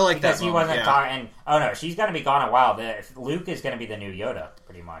 No, I like that because he wasn't talking. And she's going to be gone a while. Luke is going to be the new Yoda,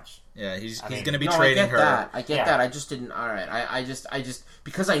 pretty much. Yeah, he's going to be training her. I get that. I just didn't. All right. I just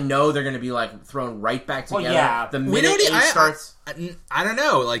because I know they're going to be like thrown right back together. Well, yeah. The minute it starts. I don't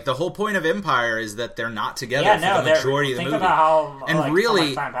know. Like, the whole point of Empire is that they're not together for the majority of the movie. Think about how really, how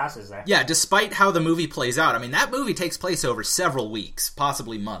much time passes there. Yeah, despite how the movie plays out, I mean, that movie takes place over several weeks,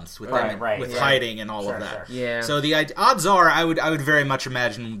 possibly months, with them hiding and all of that. Sure. Yeah. So the odds are, I would very much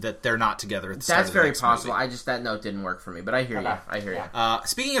imagine that they're not together at the start That's of the very next possible. movie. That note didn't work for me, but I hear you. I hear you.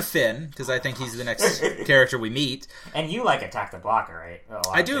 Speaking of Finn, because I think he's the next character we meet. And you like Attack the Blocker, right?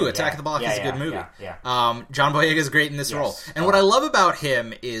 I do. Attack the Blocker is a good movie. Yeah. John Boyega is great in this role. And what I love about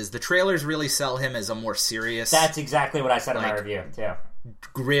him is the trailers really sell him as a more serious... That's exactly what I said in my review, too.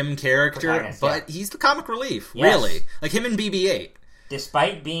 Grim character, but he's the comic relief, really. Like him in BB-8.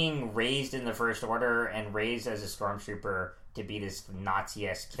 Despite being raised in the First Order and raised as a stormtrooper to be this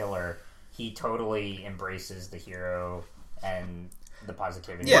Nazi-esque killer, he totally embraces the hero and the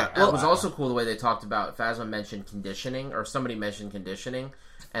positivity. Yeah, well, it was also cool the way they talked about, Phasma mentioned conditioning, or somebody mentioned conditioning,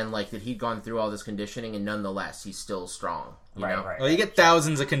 and like that he'd gone through all this conditioning, and nonetheless, he's still strong. You know? Well, you get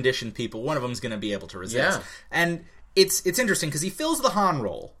thousands of conditioned people. One of them's going to be able to resist. Yeah. And it's interesting, because he fills the Han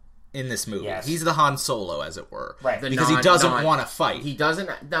role in this movie. Yes. He's the Han Solo, as it were. Right. Because he doesn't want to fight. He doesn't...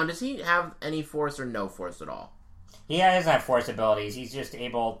 Now, does he have any Force or no Force at all? He doesn't have Force abilities. He's just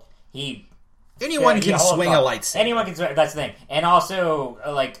able... Anyone can swing a lightsaber. Anyone can swing... That's the thing. And also,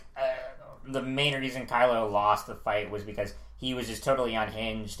 the main reason Kylo lost the fight was because he was just totally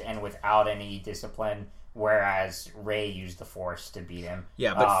unhinged and without any discipline, whereas Rey used the Force to beat him.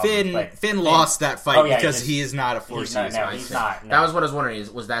 Yeah, but Finn lost that fight because he is not a Force user. No, he's not. No. That was what I was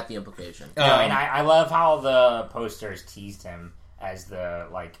wondering. Was that the implication? No, and I love how the posters teased him as the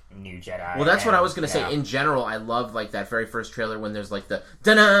new Jedi. Well, that's what I was going to say. In general, I love that very first trailer when there's the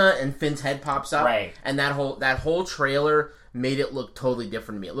da-na and Finn's head pops up, right? And that whole trailer made it look totally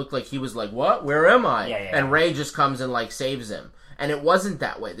different to me. It looked like he was like, "What? Where am I?" And Rey just comes and saves him. And it wasn't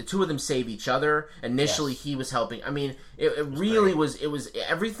that way. The two of them save each other. Initially, he was helping. I mean, it really was. It was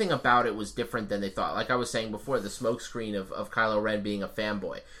everything about it was different than they thought. Like I was saying before, the smokescreen of Kylo Ren being a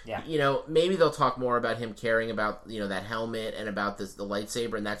fanboy. Yeah. Maybe they'll talk more about him caring about that helmet and about the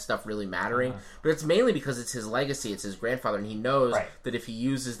lightsaber and that stuff really mattering. But it's mainly because it's his legacy. It's his grandfather, and he knows that if he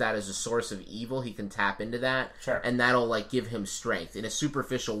uses that as a source of evil, he can tap into that, and that'll give him strength in a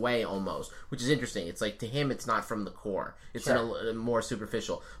superficial way almost, which is interesting. It's to him, it's not from the core. It's in a more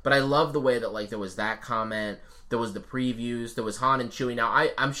superficial. But I love the way that there was that comment. There was the previews. There was Han and Chewie. Now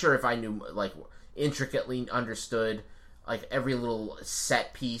I'm sure if I knew intricately understood every little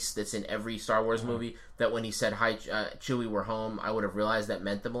set piece that's in every Star Wars movie, that when he said hi Chewie, we're home, I would have realized that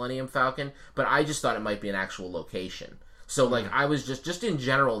meant the Millennium Falcon. But I just thought it might be an actual location. So I was just in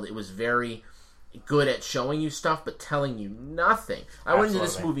general, it was very good at showing you stuff but telling you nothing. I went into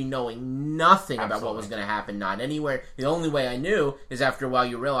this movie knowing nothing about what was going to happen, not anywhere. The only way I knew is after a while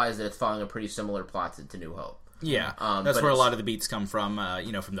you realize that it's following a pretty similar plot to New Hope. Yeah, that's where a lot of the beats come from,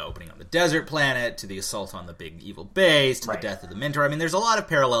 from the opening on the desert planet, to the assault on the big evil base, to the death of the Mentor. I mean, there's a lot of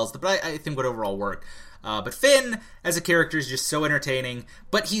parallels, but I think would overall work. But Finn, as a character, is just so entertaining.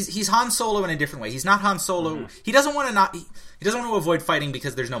 But he's Han Solo in a different way. He's not Han Solo. Mm-hmm. He doesn't want to avoid fighting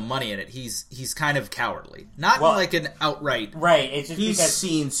because there's no money in it. He's kind of cowardly, not like an outright. Right. It's just he's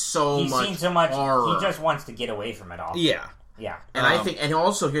seen so much horror. He just wants to get away from it all. Yeah. Yeah. And I think, and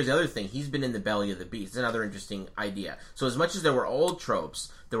also here's the other thing. He's been in the belly of the beast. It's another interesting idea. So as much as there were old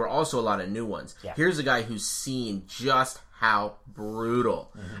tropes, there were also a lot of new ones. Yeah. Here's a guy who's seen just how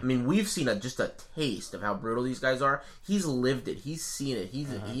brutal. Mm-hmm. I mean, we've seen just a taste of how brutal these guys are. He's lived it. He's seen it. He's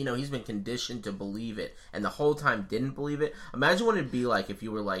he's been conditioned to believe it, and the whole time didn't believe it. Imagine what it'd be like if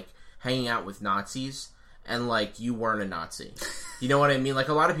you were like hanging out with Nazis and like you weren't a Nazi. You know what I mean? Like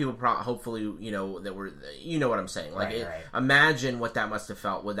a lot of people hopefully that were, you know what I'm saying. Like right. Imagine what that must have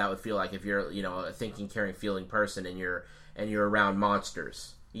felt. What that would feel like if you're a thinking, caring, feeling person and you're around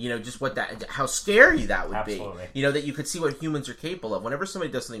monsters. Just how scary that would Absolutely. be. That you could see what humans are capable of. Whenever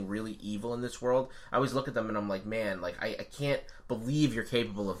somebody does something really evil in this world, I always look at them and I'm like, man, like I can't believe you're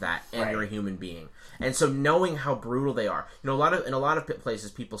capable of that, and you're a human being. And so knowing how brutal they are, in a lot of places,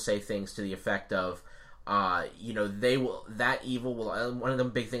 people say things to the effect of, evil will. One of the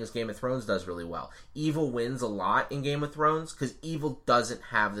big things Game of Thrones does really well. Evil wins a lot in Game of Thrones because evil doesn't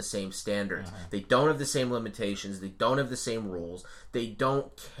have the same standards. Uh-huh. They don't have the same limitations. They don't have the same rules. They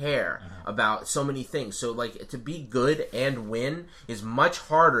don't care about so many things. So, like, to be good and win is much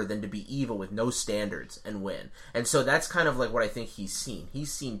harder than to be evil with no standards and win. And so that's kind of like what I think he's seen.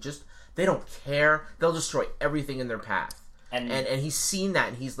 He's seen just they don't care. They'll destroy everything in their path. And he's seen that,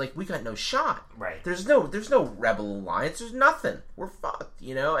 and he's like, we got no shot. Right. There's no rebel alliance. There's nothing. We're fucked,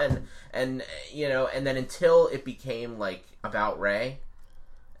 and then until it became like about Rey,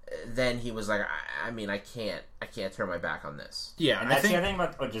 then he was like, I can't turn my back on this. Yeah, and that's the other thing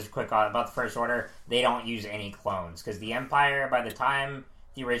about just quick about the First Order. They don't use any clones because the Empire, by the time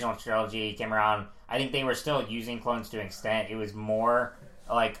the original trilogy came around, I think they were still using clones to an extent. It was more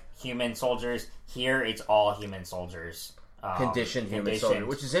like human soldiers. Here, it's all human soldiers. Conditioned human soldier,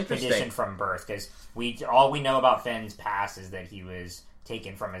 which is interesting. Conditioned from birth, because all we know about Finn's past is that he was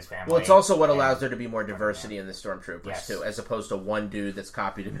taken from his family. Well, it's also what allows there to be more diversity in the Stormtroopers, too, as opposed to one dude that's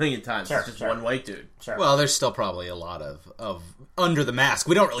copied a million times. It's just one white dude. Sure. Well, there's still probably a lot of under the mask.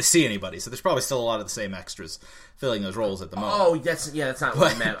 We don't really see anybody, so there's probably still a lot of the same extras filling those roles at the moment. Oh, that's not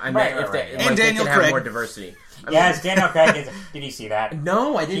what I meant. I meant if they and Daniel Craig have more diversity. Yes, Daniel Craig did you see that?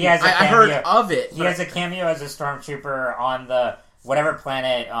 No, I didn't. I heard of it. He has a cameo as a stormtrooper on the whatever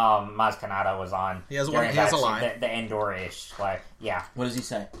planet Maz Kanata was on. He has a line. The Endor-ish. Like, yeah. What does he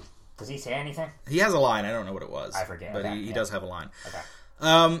say? Does he say anything? He has a line. I don't know what it was. I forget. But he does have a line. Okay.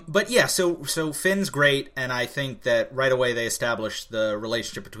 But yeah, so Finn's great, and I think that right away they established the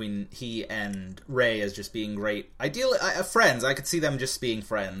relationship between he and Rey as just being great. Ideally, friends. I could see them just being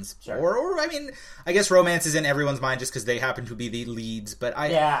friends. Sure. Or I mean, I guess romance is in everyone's mind just because they happen to be the leads. But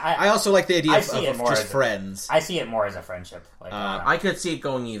I also like the idea of just friends. I see it more as a friendship. Like, I could see it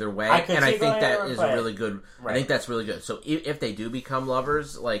going either way, I think that is a really good. Right. I think that's really good. So if they do become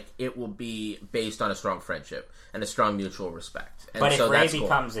lovers, like it will be based on a strong friendship and a strong mutual respect. And but so if Rey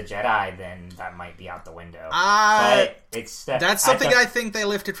becomes a Jedi, then that might be out the window. But that's something I think they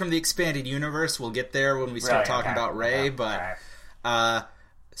lifted from the expanded universe. We'll get there when we start talking about Rey. But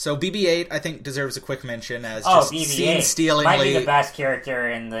so BB-8, I think, deserves a quick mention as just scene-stealingly. Might be the best character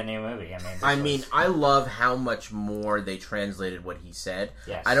in the new movie. I love how much more they translated what he said.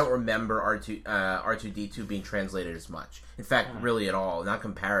 Yes. I don't remember R2-D2 being translated as much. In fact, really at all. Not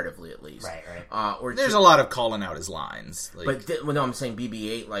comparatively, at least. Right. There's a lot of calling out his lines. Like, but I'm saying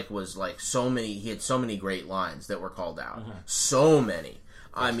BB-8 was so many. He had so many great lines that were called out. Mm-hmm. So many.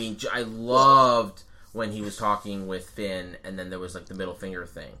 I mean, I loved when he was talking with Finn, and then there was the middle finger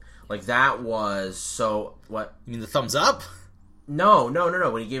thing. Like that was so. What? You mean the thumbs up? No.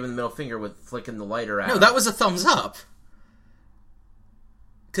 When he gave him the middle finger with flicking the lighter out. No, that was a thumbs up.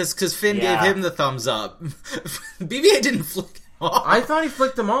 Because Finn gave him the thumbs up. BB-8 didn't flick him off. I thought he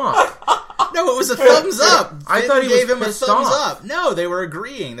flicked him off. No, it was a thumbs up. I thought he gave him a thumbs off. up. No, they were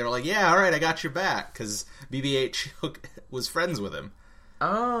agreeing. They were like, yeah, all right, I got your back. Because BB-8 was friends with him.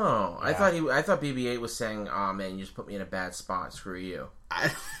 Oh, yeah. I thought BB-8 was saying, "Oh man, you just put me in a bad spot. Screw you." I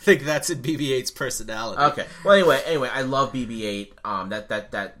don't think that's in BB-8's personality. Okay. Well, anyway, I love BB-8.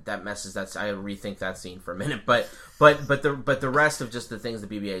 That messes. I rethink that scene for a minute. But the rest of just the things that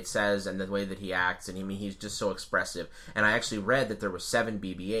BB-8 says and the way that he acts, and he's just so expressive. And I actually read that there were 7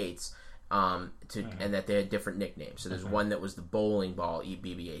 BB-8s. and that they had different nicknames. So there's one that was the bowling ball,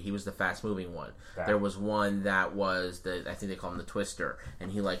 BB-8. He was the fast moving one. Okay. There was one that was I think they call him the Twister,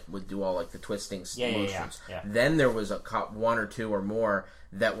 and he would do all the twisting motions. Yeah. Then there was one or two or more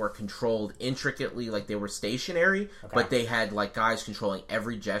that were controlled intricately, like they were stationary, but they had guys controlling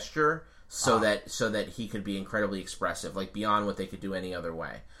every gesture so that he could be incredibly expressive, beyond what they could do any other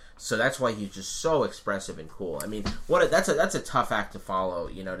way. So that's why he's just so expressive and cool. I mean, that's a tough act to follow,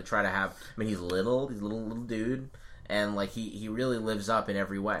 to try to have. I mean, he's a little dude, and he really lives up in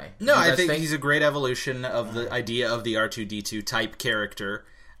every way. No, I think he's a great evolution of the idea of the R2-D2 type character,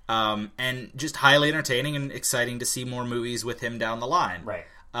 and just highly entertaining and exciting to see more movies with him down the line. Right.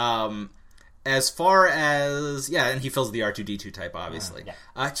 As far as and he fills the R2-D2 type, obviously.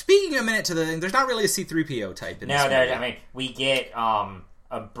 Speaking a minute to the thing, there's not really a C-3PO type in this movie. I mean, we get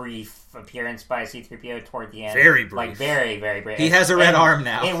a brief appearance by C-3PO toward the end. Very brief. Very, very brief. He has a red arm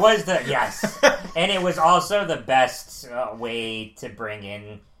now. It was and it was also the best way to bring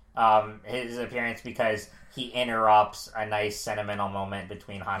in his appearance, because he interrupts a nice sentimental moment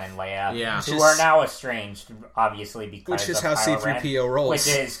between Han and Leia, who are now estranged, obviously, because which is how C-3PO rolls. Which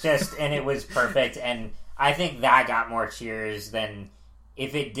is just, and it was perfect, and I think that got more cheers than...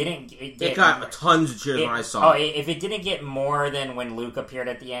 If it didn't... It got tons of cheers when I saw it. If it didn't get more than when Luke appeared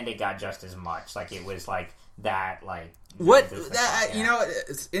at the end, it got just as much. It was that, What...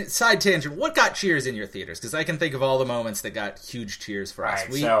 side tangent. What got cheers in your theaters? Because I can think of all the moments that got huge cheers for us.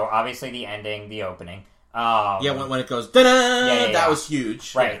 So, obviously, the ending, the opening. When it goes, da-da, that was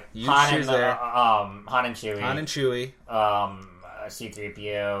huge. Right. Han and Chewie. Han and Chewie.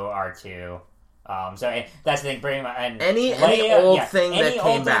 C-3PO, R2... so that's the thing, pretty much. And any old thing that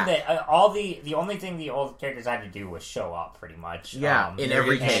came back. The only thing the old characters had to do was show up, pretty much. Yeah, in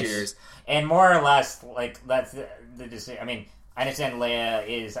every case. And more or less, that's the decision. I mean, I understand Leia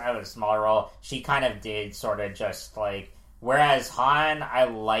is out of a smaller role. She kind of did sort of just whereas Han, I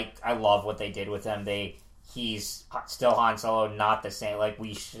love what they did with him. He's still Han Solo, not the same.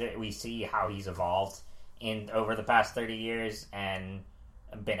 We see how he's evolved over the past 30 years, and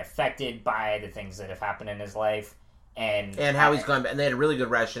been affected by the things that have happened in his life, and how he's gone. And they had a really good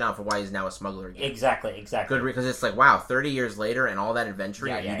rationale for why he's now a smuggler again. Exactly. Good, because it's 30 years later and all that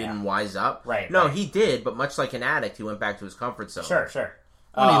adventuring, he didn't wise up. Right. No, he did, but much like an addict, he went back to his comfort zone. Sure.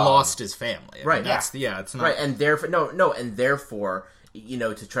 When he lost his family. Right. It's not right, and therefore, and therefore,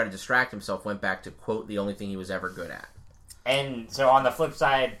 to try to distract himself, went back to quote the only thing he was ever good at. And so on the flip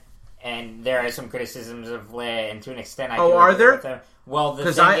side, and there are some criticisms of Leia, and to an extent, are there? With them. Well,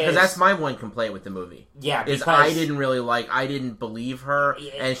 because that's my one complaint with the movie. Yeah, because I didn't believe her,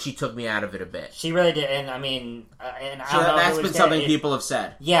 and she took me out of it a bit. She really did, and I mean, and I don't know. That's been something people have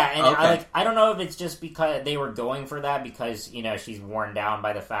said. Yeah, and I don't know if it's just because they were going for that because she's worn down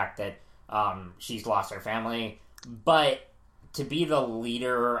by the fact that she's lost her family, but to be the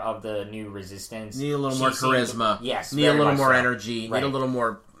leader of the new resistance, need a little more charisma. Yes, need a little more energy. Right. Need a little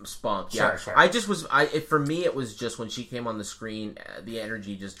more spunk. Sure. For me, it was just when she came on the screen, the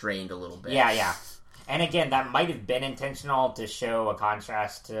energy just drained a little bit. Yeah. And again, that might have been intentional to show a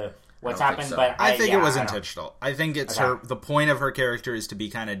contrast to what's happened, but I think it was intentional. I think it's the point of her character is to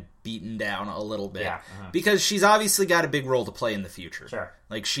be kind of beaten down a little bit, because she's obviously got a big role to play in the future. Sure,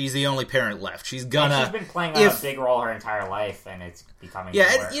 she's the only parent left. She's been playing a big role her entire life, and it's becoming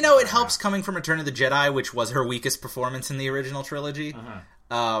it helps coming from Return of the Jedi, which was her weakest performance in the original trilogy.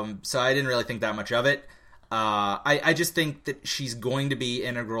 So I didn't really think that much of it. I just think that she's going to be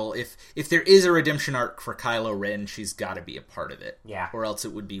integral. If there is a redemption arc for Kylo Ren, she's got to be a part of it. Yeah. Or else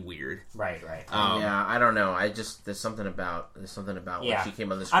it would be weird. Right. I don't know. There's something about when she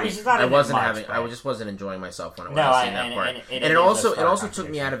came on the screen. I mean, she's not I just wasn't enjoying myself when I was seeing that part. And it also took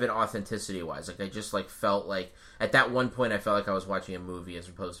me out of it authenticity wise. I just felt at that one point I felt like I was watching a movie as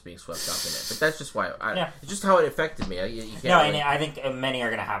opposed to being swept up in it. But that's just why it's just how it affected me. And I think many are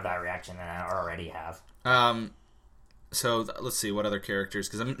going to have that reaction, and I already have. So let's see what other characters,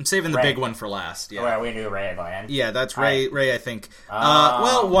 because I'm saving the big one for last. Yeah, we do Rey at the end. Yeah, that's Rey. Rey, I think.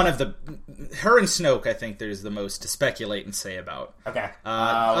 One of her and Snoke. I think there's the most to speculate and say about. Okay.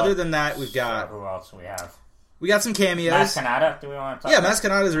 Other than that, we've got who else do we have? We got some cameos. Maz Kanata. Do we want to talk? Yeah, Maz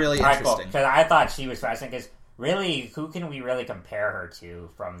Kanata is really interesting. Because I thought she was fascinating. Because really, who can we really compare her to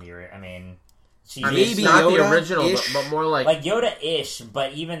from the? I mean. She's not the original, but more like Yoda-ish.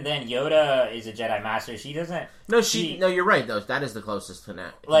 But even then, Yoda is a Jedi Master. She doesn't. No, you're right. Though that is the closest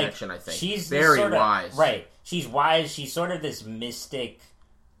connection. I think she's very wise. Right, she's wise. She's sort of this mystic,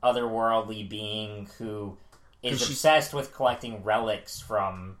 otherworldly being who is obsessed with collecting relics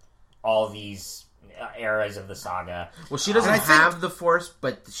from all these eras of the saga. Well, she doesn't have the Force,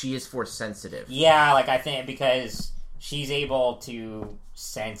 but she is Force sensitive. Yeah, like I think because she's able to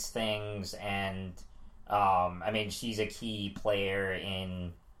sense things, and I mean, she's a key player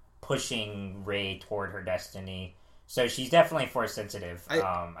in pushing Rey toward her destiny. So she's definitely Force sensitive,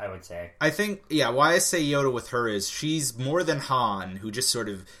 I would say. I think, why I say Yoda with her is she's more than Han, who just sort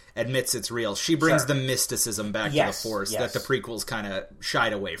of admits it's real. She brings the mysticism back to the Force that the prequels kind of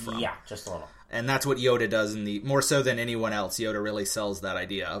shied away from. Yeah, just a little. And that's what Yoda does more so than anyone else. Yoda really sells that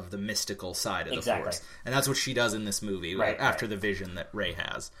idea of the mystical side of the Force. And that's what she does in this movie after the vision that Rey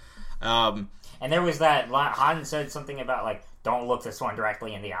has. And there was that, Han said something about, like, don't look this one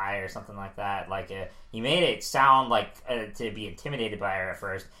directly in the eye or something like that. Like, he made it sound like to be intimidated by her at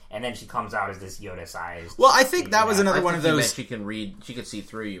first, and then she comes out as this Yoda-sized. Well, I think that was another one of those... She can read, she could see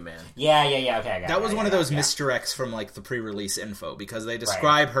through you, man. Yeah, okay, I got it. That was one of those misdirects from, like, the pre-release info, because they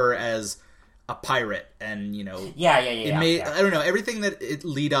describe her as a pirate, and, you know... It made, I don't know, everything that it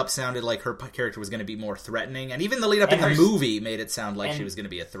lead up sounded like her character was going to be more threatening, and even the lead up in the movie made it sound like she was going to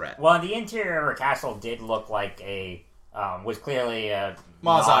be a threat. Well, the interior of her castle did look like a... was clearly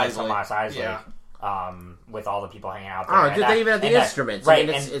Mos Eisley. With all the people hanging out there. Oh, dude, they even have the instruments. Right,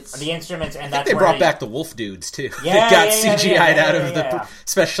 I mean, it's the instruments, and I think they brought back the wolf dudes, too. Yeah, they got CGI'd out of the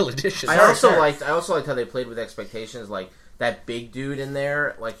special edition. I also liked how they played with expectations, like, that big dude in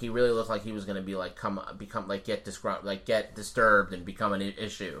there, like, he really looked like he was going to be, like, become, like, get disturbed and become an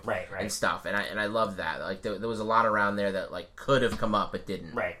issue. Right. And stuff. And I love that. Like, there was a lot around there that, like, could have come up but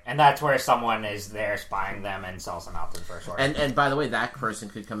didn't. Right. And that's where someone is there spying them and sells them out to the First Order. And by the way, that person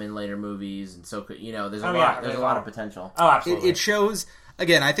could come in later movies, and so could, you know, there's a lot of potential. Oh, absolutely. It shows...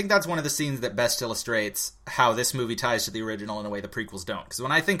 Again, I think that's one of the scenes that best illustrates how this movie ties to the original in a way the prequels don't. Because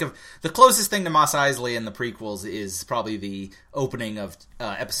when I think of... The closest thing to Mos Eisley in the prequels is probably the opening of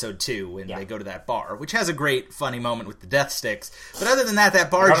Episode 2 when they go to that bar, which has a great, funny moment with the death sticks. But other than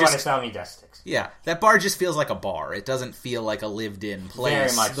that bar just... sell me death sticks. Yeah, that bar just feels like a bar. It doesn't feel like a lived-in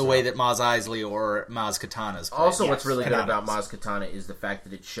place way that Maz Eisley or Maz Katana's place. Also, what's really good about Maz Katana is the fact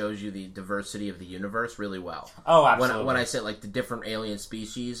that it shows you the diversity of the universe really well. Oh, absolutely. When I said, like, the different alien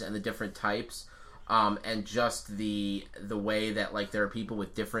species and the different types, and just the way that, like, there are people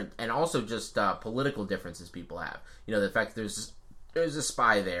with different... And also just political differences people have. You know, the fact that there's a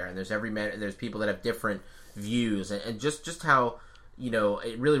spy there, and there's people that have different views, and just how... You know,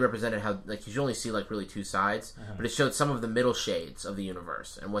 it really represented how, like, you only see, like, really two sides, but it showed some of the middle shades of the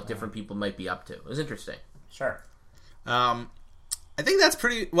universe and what different people might be up to. It was interesting. Sure. I think that's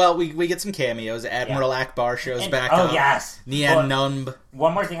pretty... Well, we get some cameos. Admiral Akbar shows back up. Oh, yes. Nien Nunb.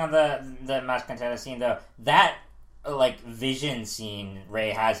 One more thing on the Maz Katana scene, though. That, like, vision scene Rey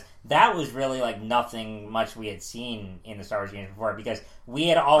has, that was really, like, nothing much we had seen in the Star Wars games before, because we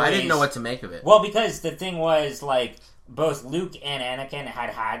had always... I didn't know what to make of it. Well, because the thing was, like... Both Luke and Anakin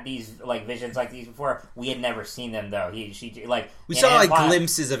had these, like, visions like these before. We had never seen them, though. We saw, like,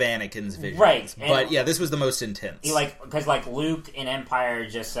 glimpses of Anakin's visions. Right. But, yeah, this was the most intense. Because, like, Luke in Empire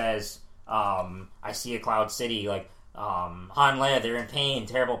just says, I see a cloud city, like, Han and Leia, they're in pain,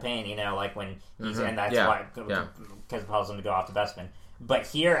 terrible pain, you know, like, when he's... And that's why... Because it tells him to go off to Bespin. But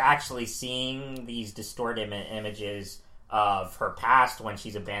here, actually seeing these distorted images of her past when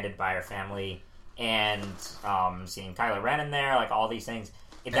she's abandoned by her family... And seeing Kylo Ren in there, like all these things.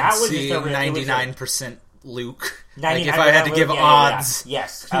 That was just a 99% Luke. Like if I had to give odds. Yeah.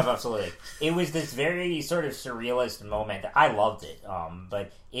 Yes, absolutely. It was this very sort of surrealist moment. I loved it.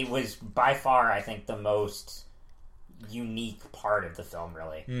 But it was by far, I think, the most unique part of the film,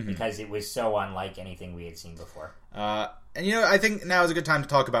 really. Because it was so unlike anything we had seen before. And, you know, I think now is a good time to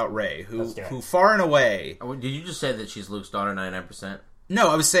talk about Rey, who far and away... Did you just say that she's Luke's daughter 99%? No,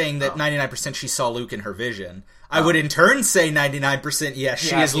 I was saying that 99% she saw Luke in her vision. I would in turn say 99% yes,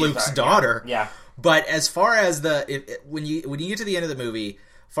 she is Luke's daughter. Yeah. But as far as when you get to the end of the movie,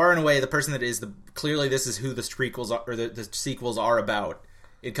 far and away the person that is clearly this is who the prequels are, or the sequels are about.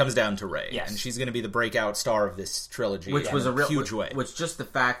 It comes down to Rey, and she's going to be the breakout star of this trilogy, which was a real huge way. Which just the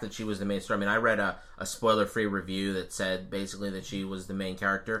fact that she was the main star. I mean, I read a spoiler-free review that said basically that she was the main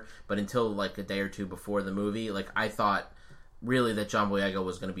character, but until like a day or two before the movie, like I thought. Really, that John Boyega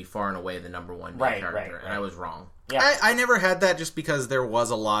was going to be far and away the number one character, and I was wrong. Yeah. I never had that just because there was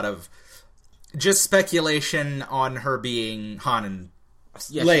a lot of just speculation on her being Han and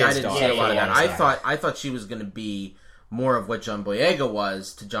Leia's I didn't see a lot of that. Yeah. I thought she was going to be more of what John Boyega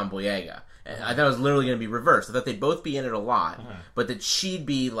was to John Boyega. I thought it was literally going to be reversed. I thought they'd both be in it a lot, but that she'd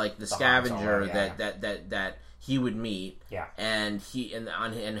be like the scavenger that he would meet, and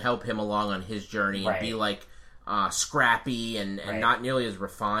help him along on his journey, and be like scrappy and not nearly as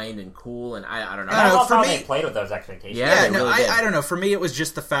refined and cool, and I don't know. I love how they played with those expectations. Yeah, I don't know. For me, it was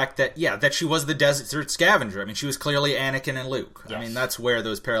just the fact that that she was the desert scavenger. I mean, she was clearly Anakin and Luke. Yes. I mean, that's where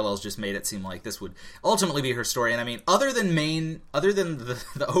those parallels just made it seem like this would ultimately be her story. And I mean, other than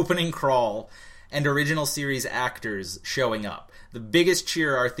the opening crawl and original series actors showing up, the biggest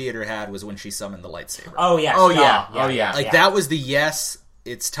cheer our theater had was when she summoned the lightsaber. Oh yes. That was the yes.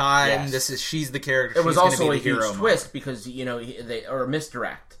 It's time. Yes. She's the character. It was also a huge twist because or a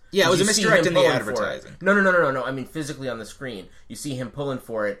misdirect. Yeah, it was a misdirect in the advertising. No. I mean, physically on the screen, you see him pulling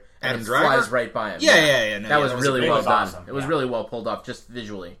for it, and it flies right by him. Yeah. That was really well done. Awesome. It was really well pulled off, just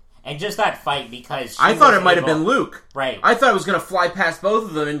visually. And just that fight, because I thought it might have been Luke. Right. I thought it was going to fly past both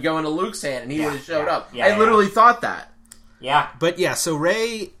of them and go into Luke's hand, and he would have showed up. I literally thought that. Yeah. But so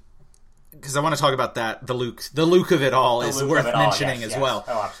Rey, because I want to talk about that, the Luke of it all is worth mentioning as well.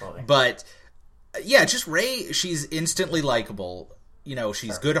 Oh, absolutely. But just Rey, she's instantly likable. You know,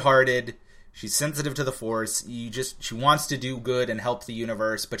 she's good-hearted. She's sensitive to the Force. She wants to do good and help the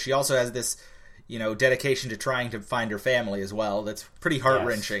universe, but she also has this, dedication to trying to find her family as well. That's pretty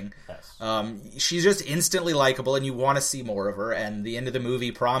heart-wrenching. Yes. She's just instantly likable, and you want to see more of her, and the end of the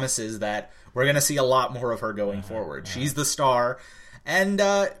movie promises that we're going to see a lot more of her going forward. She's the star, and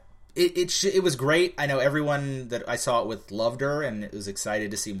it was great. I know everyone that I saw it with loved her, and was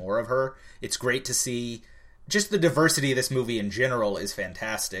excited to see more of her. It's great to see. Just the diversity of this movie in general is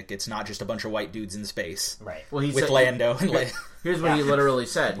fantastic. It's not just a bunch of white dudes in space, right? Well, with Lando and Leia. Here's what he literally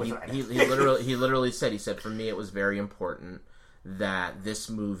said. He literally said. He said, "For me, it was very important that this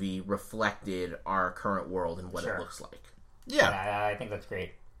movie reflected our current world and what it looks like." Yeah, I think that's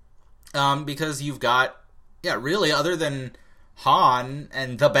great. Because you've got, really, other than Han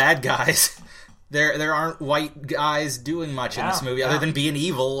and the bad guys, there aren't white guys doing much in this movie other than being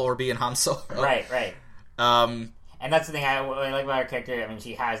evil or being Han Solo. Right. And that's the thing I like about her character. I mean,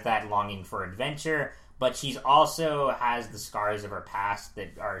 she has that longing for adventure, but she's also has the scars of her past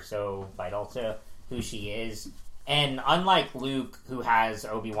that are so vital to who she is. And unlike Luke, who has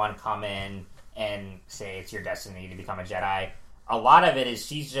Obi-Wan come in and say it's your destiny to become a Jedi, a lot of it is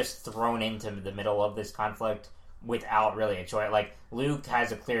she's just thrown into the middle of this conflict without really a choice. Like, Luke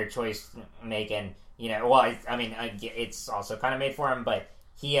has a clear choice to make, and, it's also kind of made for him, but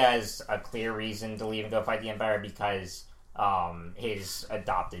he has a clear reason to leave and go fight the Empire because his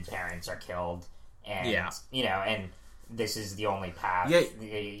adopted parents are killed, and and this is the only path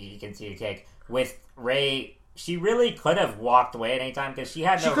you can see to take. With Rey, she really could have walked away at any time because she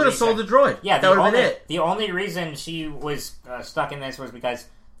had no reason. She could have sold the droid. Yeah, that would have been it. The only reason she was stuck in this was because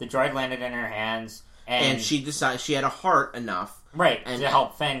the droid landed in her hands, and she decided she had a heart enough. Right, to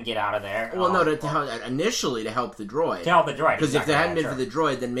help Fenn get out of there. Well, initially to help the droid. To help the droid. Because if there hadn't been for the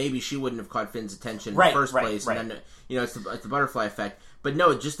droid, then maybe she wouldn't have caught Finn's attention in the first place. Right. And then, it's the butterfly effect. But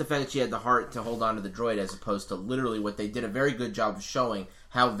no, just the fact that she had the heart to hold on to the droid as opposed to literally what they did a very good job of showing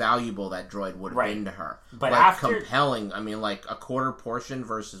how valuable that droid would have been to her. But after... compelling, like a quarter portion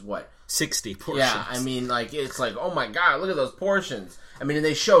versus what? 60 portions. Yeah, it's like, oh my god, look at those portions. And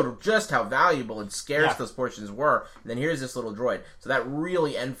they showed just how valuable and scarce those portions were. And then here's this little droid. So that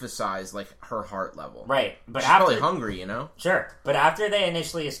really emphasized, her heart level. Right. But she's probably hungry, Sure. But after they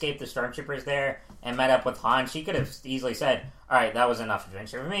initially escaped the stormtroopers there and met up with Han, she could have easily said, all right, that was enough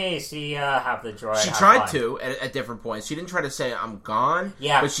adventure for me. See ya, have the droid. She tried to at different points. She didn't try to say, I'm gone.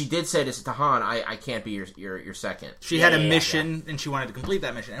 Yeah. But she did say this to Han, I can't be your second. She had a mission, and she wanted to complete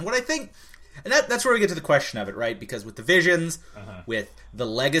that mission. And what I think... And that's where we get to the question of it, right? Because with the visions, with the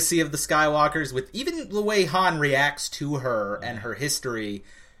legacy of the Skywalkers, with even the way Han reacts to her and her history,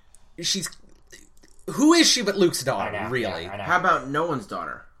 who is she but Luke's daughter, really? I know. How about no one's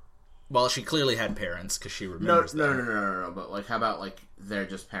daughter? Well, she clearly had parents, because she remembers No. But, how about, they're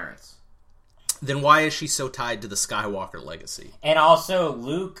just parents? Then why is she so tied to the Skywalker legacy? And also,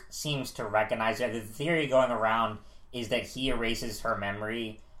 Luke seems to recognize her. The theory going around is that he erases her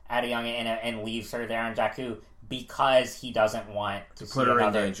memory at a young age and leaves her there on Jakku because he doesn't want to put her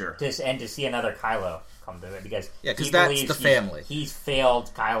in danger and to see another Kylo come to it because that's the family. He's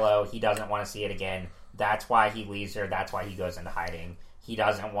failed Kylo. He doesn't want to see it again. That's why he leaves her. That's why he goes into hiding. He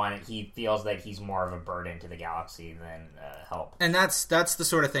doesn't want it. He feels that he's more of a burden to the galaxy than help. And that's the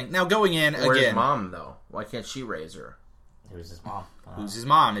sort of thing. Now going in Where's again, Mom though? Why can't she raise her? Who's his mom? Who's his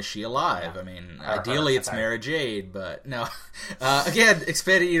mom? Is she alive? Yeah. Ideally it's Mara Jade, but no. Again,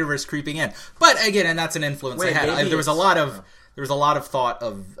 expanded universe creeping in. But again, and that's an influence they had. There was a lot of thought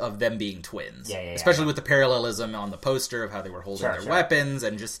of them being twins, especially with the parallelism on the poster of how they were holding their weapons,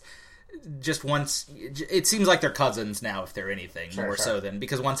 and just once it seems like they're cousins now, if they're anything more so than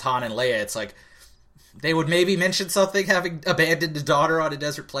because once Han and Leia, it's like they would maybe mention something having abandoned a daughter on a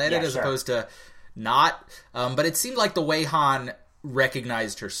desert planet as opposed to not. But it seemed like the way Han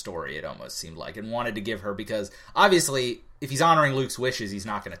recognized her story, it almost seemed like, and wanted to give her, because obviously if he's honoring Luke's wishes, he's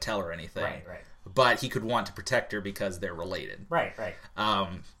not going to tell her anything. Right. But he could want to protect her because they're related. Right.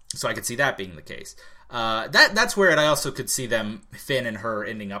 So I could see that being the case. That's where I also could see them, Finn and her,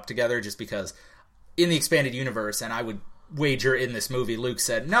 ending up together, just because in the expanded universe, and I would wager in this movie, Luke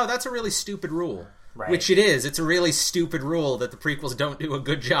said, no, that's a really stupid rule. Right. Which it is. It's a really stupid rule that the prequels don't do a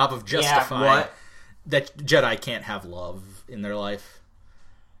good job of justifying. That Jedi can't have love in their life.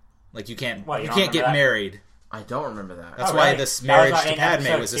 Like, you can't get married. I don't remember that. That's why this marriage to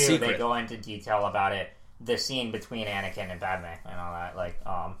Padme was a secret. They go into detail about it. The scene between Anakin and Padme and all that.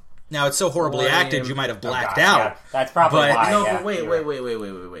 Now, it's so horribly acted, you might have blacked out. Yeah, that's probably why. No,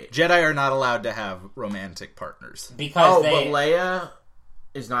 wait. Jedi are not allowed to have romantic partners. Because but Leia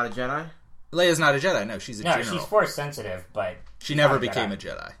is not a Jedi? Leia's not a Jedi. No, she's a general. No, she's Force sensitive, but she never became a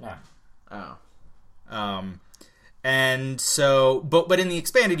Jedi. No. Oh. And so, but in the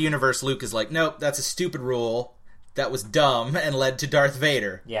expanded universe, Luke is like, nope, that's a stupid rule. That was dumb and led to Darth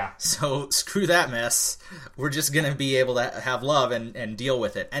Vader. Yeah. So screw that mess. We're just gonna be able to have love and deal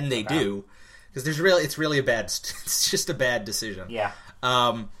with it, and they do, because it's really a bad. It's just a bad decision. Yeah.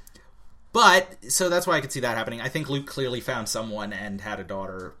 But so that's why I could see that happening. I think Luke clearly found someone and had a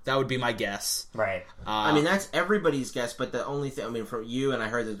daughter. That would be my guess. Right. I mean, that's everybody's guess. But the only thing, I mean, from you and I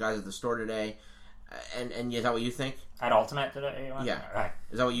heard the guys at the store today. And is that what you think? At Ultimate today? Yeah. Right.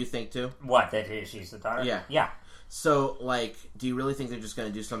 Is that what you think, too? What, that she's the daughter? Yeah. Yeah. So, do you really think they're just going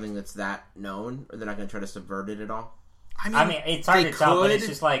to do something that's that known? Or they're not going to try to subvert it at all? I mean it's hard to tell, but it's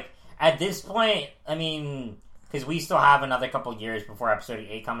just at this point, because we still have another couple years before Episode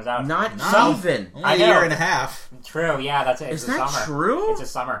 8 comes out. Not even. Only a year and a half. True, yeah, that's it. Is that summer. True? It's a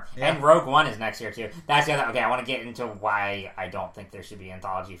summer. Yeah. And Rogue One is next year, too. That's the other... Okay, I want to get into why I don't think there should be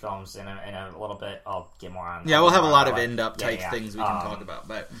anthology films in a little bit. I'll get more on that. Yeah, we'll have a lot of end-up type things we can talk about.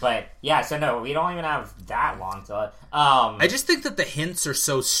 But, yeah, so no, we don't even have that long to it. I just think that the hints are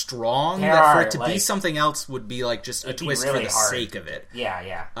so strong that for it to be something else would be just a twist really for the sake of it.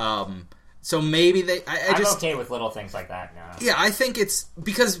 Yeah. So maybe they... I'm okay with little things like that now. Yeah, I think it's...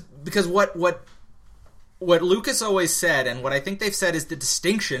 Because what Lucas always said, and what I think they've said is the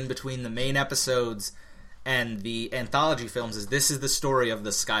distinction between the main episodes and the anthology films is this is the story of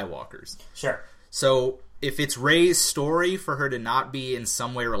the Skywalkers. Sure. So if it's Rey's story for her to not be in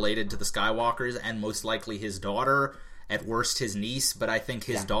some way related to the Skywalkers, and most likely his daughter, at worst his niece, but I think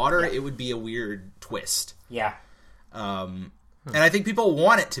his daughter, it would be a weird twist. Yeah. And I think people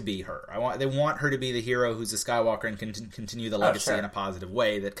want it to be her. They want her to be the hero who's a Skywalker and can continue the legacy in a positive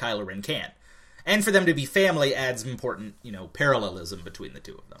way that Kylo Ren can't. And for them to be family adds important, parallelism between the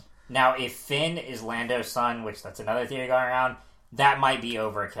two of them. Now, if Finn is Lando's son, which that's another theory going around, that might be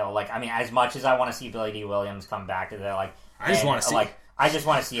overkill. As much as I want to see Billy D. Williams come back to the I just want to see. I just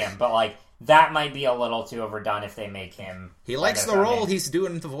want to see him, but that might be a little too overdone if they make him. He likes the role. He's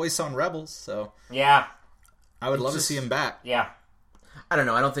doing the voice on Rebels, so yeah. I would love to see him back. Yeah. I don't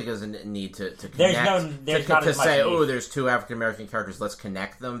know. I don't think there's a need to connect. There's not as much say, need. There's two African American characters. Let's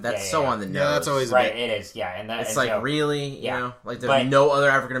connect them. That's so on the nose. Yeah, that's always right. It is. Yeah, and it's really, there's no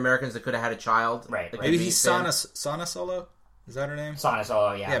other African Americans that could have had a child. Right. Maybe he's Sana Solo. Is that her name? Sana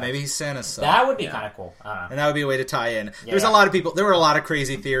Solo. Yeah. Yeah, maybe he's Sana's son. That would be kind of cool. And that would be a way to tie in. There's a lot of people. There were a lot of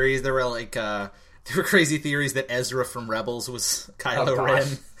crazy theories. There were crazy theories that Ezra from Rebels was Kylo Ren.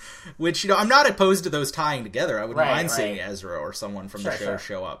 Which, I'm not opposed to those tying together. I wouldn't mind seeing Ezra or someone from the show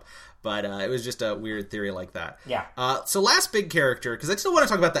show up. But it was just a weird theory like that. Yeah. So last big character, because I still want to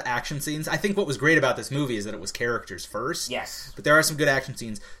talk about the action scenes. I think what was great about this movie is that it was characters first. Yes. But there are some good action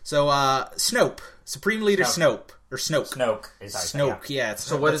scenes. So Snoke, Supreme Leader Snoke. Or Snoke. Snoke is Snoke, yeah.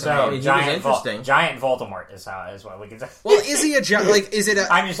 So what is that? He was interesting. Giant Voldemort is what we can say. Well, is he a giant? Is it a...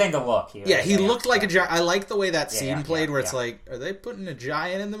 I'm just saying the look. He looked like a giant. I like the way that scene played where it's are they putting a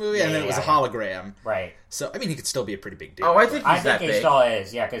giant in the movie? And then it was a hologram. Right. So, he could still be a pretty big deal. Oh, I think he's that big. I think he still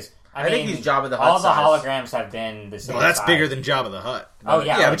is, because... I think he's Jabba the Hutt all size. the holograms have been the same. Well, that's size. bigger than Jabba the Hutt. Oh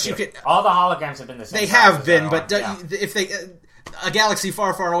yeah, but you could. All the holograms have been the same. They have been, but if they a galaxy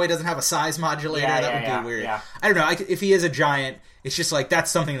far, far away doesn't have a size modulator, that would be weird. Yeah. I don't know. If he is a giant, it's just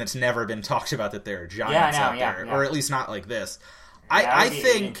that's something that's never been talked about that there are giants out there, or at least not like this. I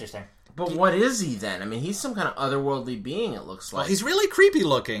think. Interesting. But what is he then? He's some kind of otherworldly being. It looks like. Well, he's really creepy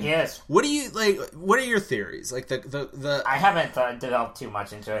looking. Yes. What do you like? What are your theories? The I haven't delved too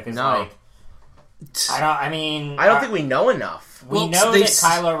much into it. No. I don't think we know enough. We know that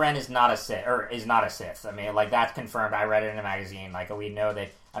Kylo Ren is not a Sith, that's confirmed. I read it in a magazine. We know that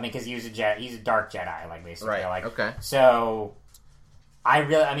I mean, because he's a dark Jedi, like, basically. Right, like, okay. So,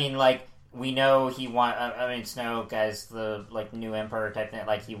 we know Snoke as the, like, new Emperor type thing,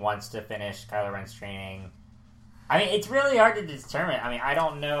 like, he wants to finish Kylo Ren's training. I mean, it's really hard to determine. I mean, I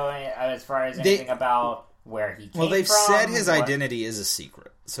don't know as far as anything about where he came from. Well, they've said his identity is a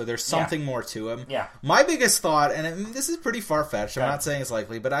secret, so there's something more to him. Yeah. My biggest thought, and this is pretty far-fetched, I'm not saying it's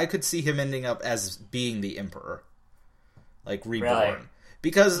likely, but I could see him ending up as being the Emperor. Like, reborn. Really?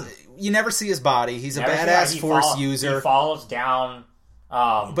 Because you never see his body. He's a badass Force user. He falls down.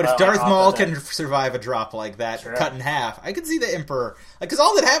 But if Darth Maul can survive a drop like that, cut in half, I could see the Emperor. Because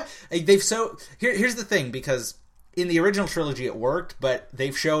all that happened... Here's the thing, because... In the original trilogy, it worked, but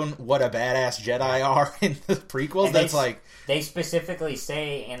they've shown what a badass Jedi are in the prequels. And they specifically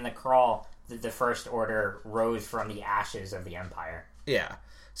say in the crawl that the First Order rose from the ashes of the Empire. Yeah,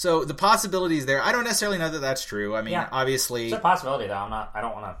 so the possibilities there. I don't necessarily know that that's true. I mean, obviously, it's a possibility though. I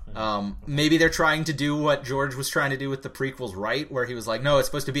don't want to. Maybe they're trying to do what George was trying to do with the prequels, right? Where he was like, "No, it's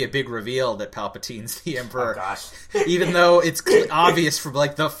supposed to be a big reveal that Palpatine's the Emperor." Oh gosh! Even though it's obvious from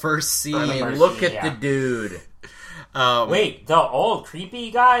like the first scene. I mean, look at the dude. Wait, the old creepy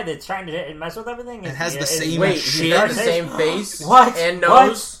guy that's trying to mess with everything? It has the same the same face what? And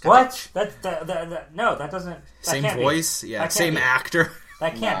nose? What? No, that doesn't... Same voice? Yeah, same actor.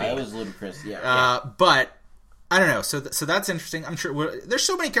 That can't be. That was ludicrous, yeah. But... I don't know. So that's interesting. I'm sure there's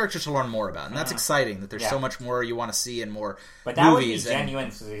so many characters to learn more about, and that's exciting that there's so much more you want to see and more but that movies. Would be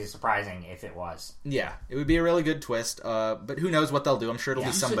genuinely surprising if it was. Yeah, it would be a really good twist. But who knows what they'll do? I'm sure it'll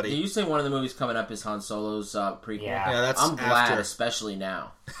be somebody. Did you say one of the movies coming up is Han Solo's prequel? Yeah, that's I'm glad, especially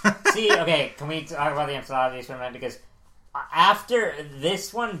now. See, okay, can we talk about the anthologies for a minute? Because after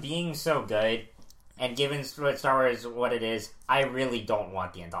this one being so good, and given Star Wars what it is, I really don't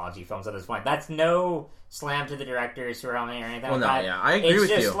want the anthology films at this point. That's no slam to the directors who are helming or anything like that. Yeah, I agree with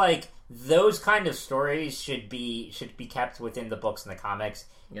you. It's just like those kind of stories should be kept within the books and the comics.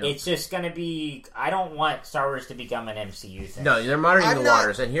 Yep. It's just going to be... I don't want Star Wars to become an MCU thing. No, they're monitoring the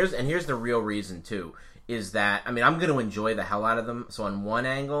waters, and here's the real reason too. Is that, I mean, I'm going to enjoy the hell out of them. So on one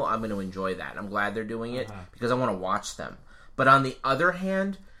angle, I'm going to enjoy that. I'm glad they're doing it because I want to watch them. But on the other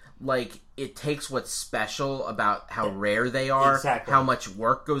hand, like, it takes what's special about how rare they are, how much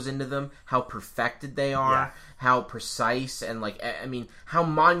work goes into them, how perfected they are, how precise, and, like, I mean, how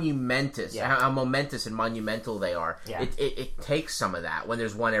monumentous, how momentous and monumental they are. Yeah. It takes some of that when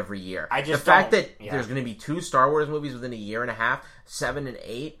there's one every year. The fact that there's going to be 2 Star Wars movies within a year and a half, 7 and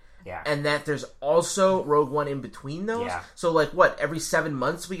 8, and that there's also Rogue One in between those. Yeah. So, like, what, every 7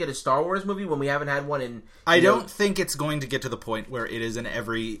 months we get a Star Wars movie when we haven't had one in... I don't think it's going to get to the point where it is in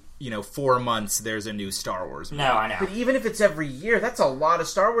every, 4 months there's a new Star Wars movie. No, I know. But even if it's every year, that's a lot of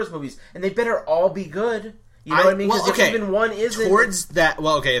Star Wars movies. And they better all be good. You know what I mean? Because if even one isn't... Towards that...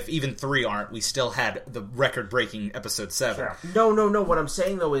 Well, okay, if even 3 aren't, we still had the record-breaking Episode 7. Sure. No. What I'm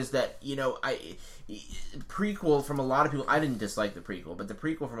saying, though, is that, prequel from a lot of people... I didn't dislike the prequel, but the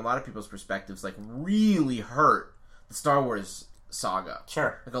prequel from a lot of people's perspectives, like, really hurt the Star Wars saga.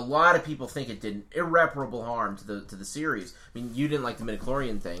 Sure. Like, a lot of people think it did irreparable harm to the series. I mean, you didn't like the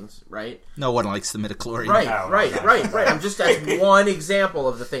midichlorian things, right? No one likes the midichlorian. Right. I'm just... That's one example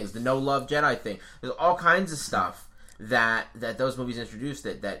of the things. The no-love Jedi thing. There's all kinds of stuff that those movies introduced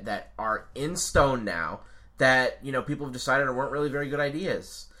that are in stone now that, people have decided weren't really very good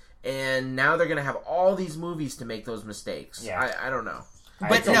ideas. And now they're going to have all these movies to make those mistakes. Yeah. I don't know.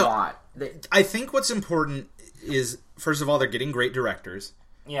 But it's a lot. I think what's important is, first of all, they're getting great directors.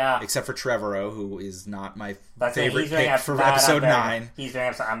 Yeah. Except for Trevorrow, who is not my favorite pick for Episode 9.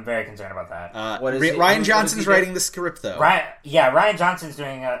 I'm very concerned about that. Ryan Johnson's writing the script, though. Ryan Johnson's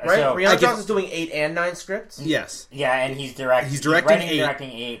doing... Ryan Johnson's doing 8 and 9 scripts? Yes. Yeah, and he's directing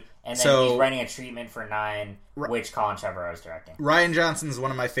 8. And then he's writing a treatment for 9, which Colin Trevorrow is directing. Ryan Johnson's one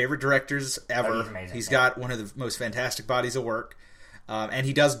of my favorite directers ever. He's amazing. He's got one of the most fantastic bodies of work. And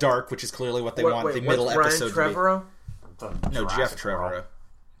he does Dark, which is clearly what they want the middle episode Ryan Trevorrow? to be. No, Jeff Trevorrow.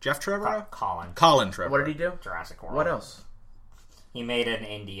 Jeff Trevorrow? Colin Trevorrow. What did he do? Jurassic World. What else? He made an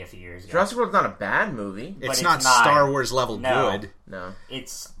indie a few years ago. Jurassic World's not a bad movie. It's not Star Wars level good. No.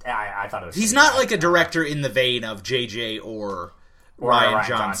 I thought it was... He's not like a director in the vein of JJ or Ryan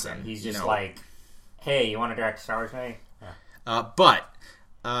Johnson. He's just like, hey, you want to direct a Star Wars movie? Yeah. But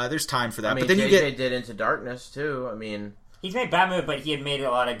there's time for that. I mean, but then JJ did Into Darkness, too. I mean... He's made bad movies, but he had made a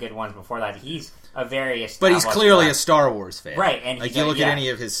lot of good ones before that. He's a very established... But he's clearly a Star Wars fan. Right. And like, you look at any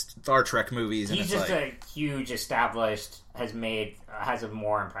of his Star Trek movies, and he's just a huge established... has a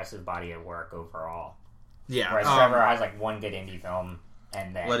more impressive body of work overall. Yeah. Whereas Trevor has, like, one good indie film,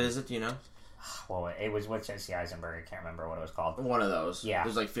 and then... What is it, do you know? Well, it was with Jesse Eisenberg. I can't remember what it was called. One of those. Yeah.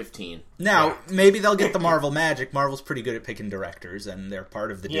 There's like 15. Now, maybe they'll get the Marvel magic. Marvel's pretty good at picking directors, and they're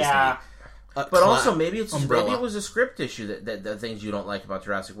part of the Disney. But also, maybe it was a script issue that the things you don't like about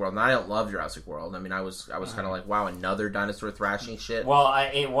Jurassic World. And I don't love Jurassic World. I mean, I was kind of like, wow, another dinosaur thrashing shit. Well,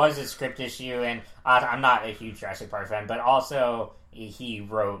 it was a script issue, and I'm not a huge Jurassic Park fan, but also he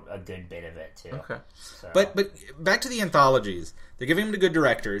wrote a good bit of it too. Okay, so. But back to the anthologies, they're giving them to good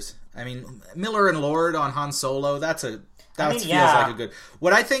directors. I mean, Miller and Lord on Han Solo. Feels like a good.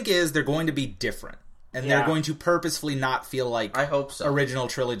 What I think is they're going to be different. And they're going to purposefully not feel like I hope so. Original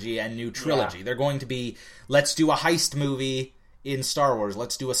trilogy and new trilogy. Yeah. They're going to be, let's do a heist movie in Star Wars.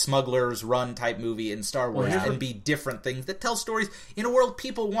 Let's do a Smuggler's Run type movie in Star Wars and be different things that tell stories in a world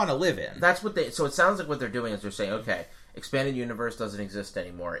people want to live in. That's what so it sounds like what they're doing is they're saying, okay, expanded universe doesn't exist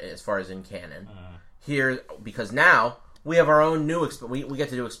anymore as far as in canon. Here, because now we have our own new, we get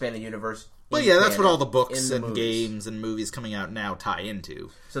to do expanded universe. Well, yeah, that's what all the books and games and movies coming out now tie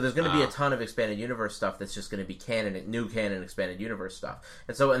into. So there's going to be a ton of expanded universe stuff that's just going to be new canon expanded universe stuff.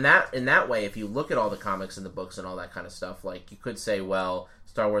 And so in that way, if you look at all the comics and the books and all that kind of stuff, like you could say, well,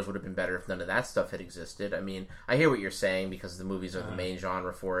 Star Wars would have been better if none of that stuff had existed. I mean, I hear what you're saying because the movies are the main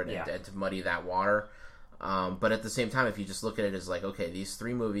genre for it and to muddy that water. But at the same time, if you just look at it as like, okay, these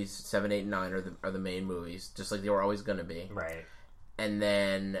 3 movies, 7, 8, and 9 are the main movies, just like they were always going to be. Right. And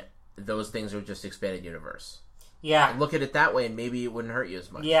then those things are just expanded universe. Yeah. And look at it that way, and maybe it wouldn't hurt you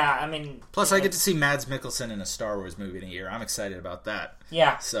as much. Yeah, I mean... Plus, I get to see Mads Mikkelsen in a Star Wars movie in a year. I'm excited about that.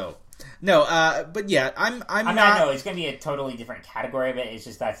 Yeah. So, no, but yeah, I'm not... I know, it's going to be a totally different category, but it's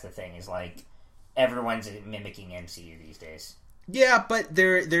just that's the thing, is like, everyone's mimicking MCU these days. Yeah, but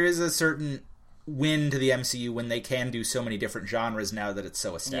there is a certain win to the MCU when they can do so many different genres now that it's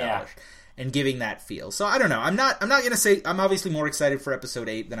so established. Yeah. And giving that feel. So I don't know. I'm not going to say I'm obviously more excited for Episode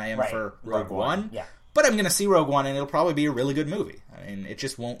 8 than I am for Rogue One. Yeah. But I'm going to see Rogue One, and it'll probably be a really good movie. I mean, it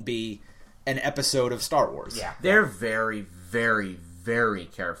just won't be an episode of Star Wars. Yeah. They're very, very, very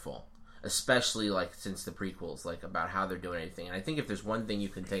careful, especially like since the prequels, like about how they're doing anything. And I think if there's one thing you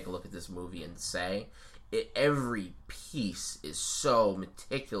can take a look at this movie and say, every piece is so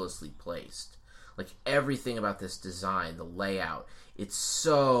meticulously placed. Like everything about this design, the layout, it's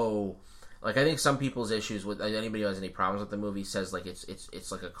so... Like, I think some people's issues with anybody who has any problems with the movie says like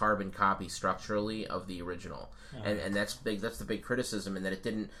it's like a carbon copy structurally of the original, and that's big. That's the big criticism, and that it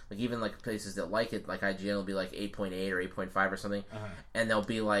didn't like even like places that like it, like IGN will be like 8.8 or 8.5 or something, and they'll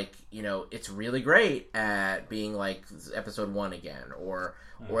be like, you know, it's really great at being like Episode 1 again, or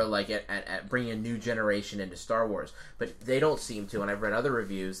like at bringing a new generation into Star Wars, but they don't seem to. And I've read other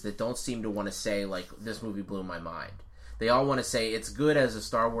reviews that don't seem to want to say like this movie blew my mind. They all want to say it's good as a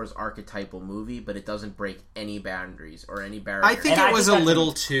Star Wars archetypal movie, but it doesn't break any boundaries or any barriers. I think it was a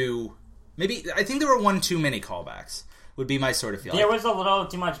little too... Maybe I think there were one too many callbacks, would be my sort of feeling. There was a little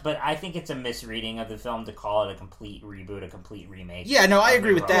too much, but I think it's a misreading of the film to call it a complete reboot, a complete remake. Yeah, no, I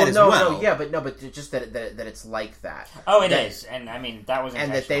agree with that as well. But just that it's like that. Oh, it is. And I mean, that was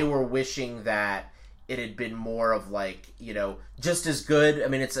intentional. And that they were wishing that it had been more of like, you know, just as good. I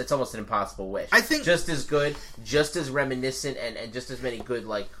mean, it's almost an impossible wish. I think just as good, just as reminiscent, and just as many good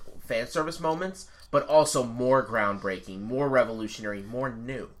like fan service moments, but also more groundbreaking, more revolutionary, more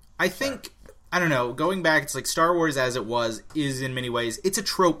new. I think I don't know. Going back, it's like Star Wars as it was is in many ways it's a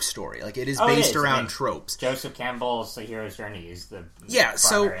trope story. Like it is based around tropes. Joseph Campbell's The Hero's Journey is the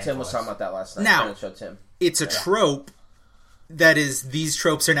So Tim was talking about that last night. Now it's a trope. That is, these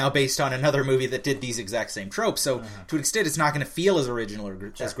tropes are now based on another movie that did these exact same tropes. So, to an extent, it's not going to feel as original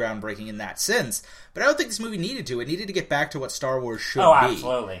or as groundbreaking in that sense. But I don't think this movie needed to. It needed to get back to what Star Wars should be. Oh,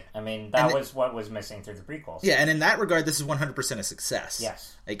 absolutely. I mean, that was what was missing through the prequels. Yeah, and in that regard, this is 100% a success.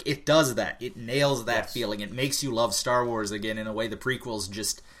 Yes. Like, it does that. It nails that feeling. It makes you love Star Wars again in a way the prequels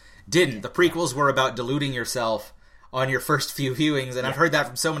just didn't. The prequels were about deluding yourself on your first few viewings, and I've heard that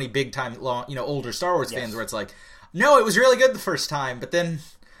from so many big-time, older Star Wars fans where it's like, no, it was really good the first time, but then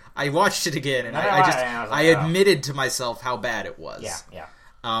I watched it again, and I admitted to myself how bad it was. Yeah.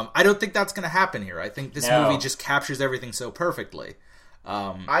 I don't think that's going to happen here. I think this movie just captures everything so perfectly.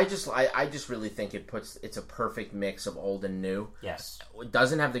 I just really think it's a perfect mix of old and new. Yes. It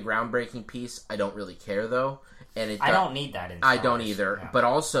doesn't have the groundbreaking piece. I don't really care though, and I don't need that in Star Wars. I don't either. Yeah. But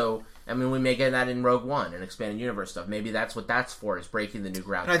also, I mean, we may get that in Rogue One and expanded universe stuff. Maybe that's what that's for, is breaking the new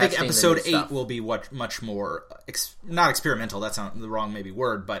ground. And I think Episode 8 will be much more not experimental. That's not the wrong maybe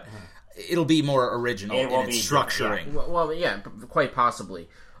word, but it'll be more original in its structuring. Yeah. Well, quite possibly.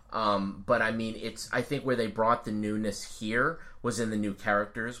 But I mean, I think where they brought the newness here was in the new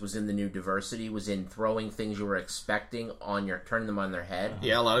characters, was in the new diversity, was in throwing things you were expecting turning them on their head.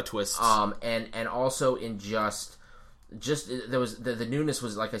 Yeah, a lot of twists. And also in just there was the newness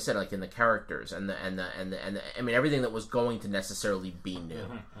was, like I said, like in the characters and the I mean everything that was going to necessarily be new.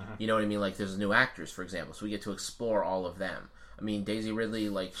 You know what I mean? Like there's new actors, for example, so we get to explore all of them. I mean, Daisy Ridley,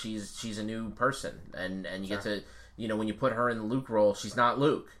 like she's a new person, and you get to, you know, when you put her in the Luke role, she's not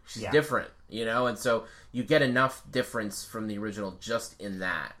Luke, she's different, you know, and so you get enough difference from the original just in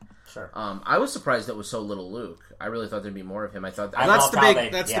that. Sure. I was surprised that was so little Luke. I really thought there'd be more of him. I thought that's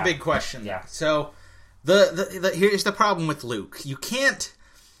the big question. Yeah. So the here's the problem with Luke. You can't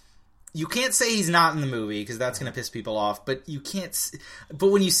say he's not in the movie because that's going to piss people off. But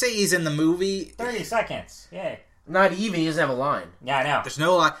But when you say he's in the movie, 30 seconds. Yay. Not even. He doesn't have a line. Yeah, I know. There's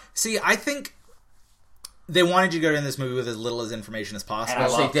no line. See, I think they wanted you to go in this movie with as little as information as possible.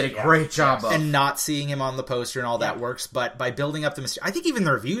 And they did a great job of. And not seeing him on the poster and all that works, but by building up the mystery, I think even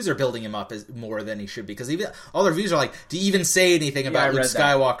the reviews are building him up as more than he should be, because even all the reviews are like, to even say anything about Luke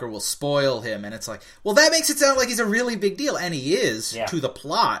Skywalker will spoil him, and it's like, well, that makes it sound like he's a really big deal, and he is to the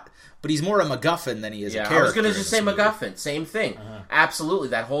plot, but he's more a MacGuffin than he is a character. I was going to just say MacGuffin, same thing. Absolutely,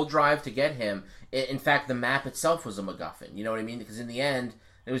 that whole drive to get him. In fact, the map itself was a MacGuffin. You know what I mean? Because in the end,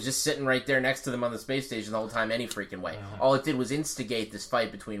 it was just sitting right there next to them on the space station the whole time, any freaking way. All it did was instigate this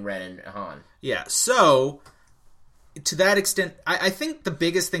fight between Ren and Han. Yeah, so, to that extent, I think the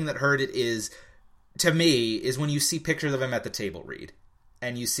biggest thing that hurt it is, to me, is when you see pictures of him at the table read.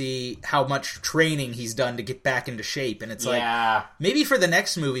 And you see how much training he's done to get back into shape. And it's like, maybe for the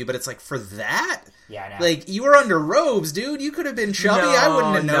next movie, but it's like, for that? Yeah, I know. Like, you were under robes, dude. You could have been chubby. I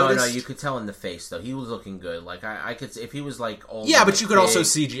wouldn't have noticed. No, you could tell in the face, though. He was looking good. Like, I could, if he was, like, old. Yeah, but you could also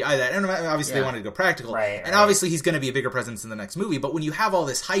CGI that. And obviously they wanted to go practical. Right, and obviously he's going to be a bigger presence in the next movie. But when you have all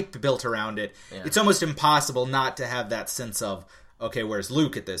this hype built around it, it's almost impossible not to have that sense of, okay, where's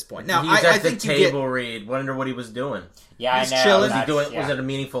Luke at this point? Now, he was at the table read. Wonder what he was doing. Yeah, I know. Chilling. Was he doing? Was it a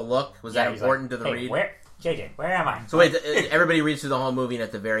meaningful look? Was that important to the read? JJ, where am I? So wait, everybody reads through the whole movie, and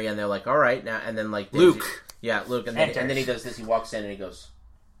at the very end, they're like, "All right, now," and then like Luke, Luke, and then he does this. He walks in and he goes,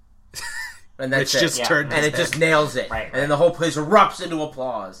 and that's just turned, and it just nails it, right. And then the whole place erupts into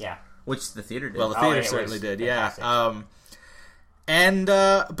applause. Yeah, which the theater did. Well, the theater certainly did. Fantastic. Yeah.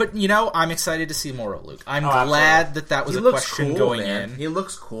 But you know, I'm excited to see more of Luke. I'm glad that was a question going in. He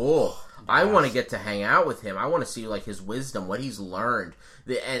looks cool. I want to get to hang out with him. I want to see like his wisdom, what he's learned,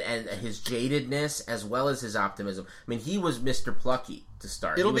 and his jadedness as well as his optimism. I mean, he was Mr. Plucky to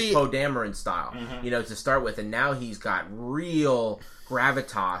start. He was Poe Dameron style, to start with, and now he's got real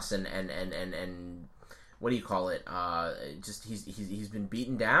gravitas and what do you call it? Just he's been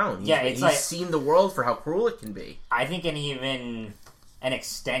beaten down. He's seen the world for how cruel it can be. I think an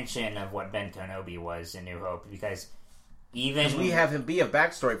extension of what Ben Kenobi was in New Hope, because we have him be a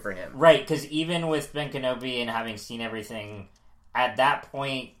backstory for him, right? Because even with Ben Kenobi and having seen everything, at that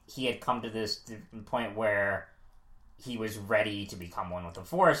point he had come to this point where he was ready to become one with the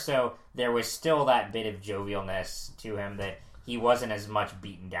Force. So there was still that bit of jovialness to him, that he wasn't as much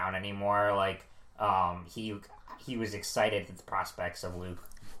beaten down anymore. Like he was excited at the prospects of Luke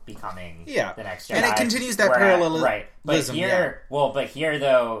becoming the next Jedi, and it continues that parallelism. Right, but here, but here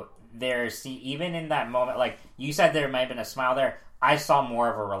though, even in that moment, like you said, there might have been a smile there. I saw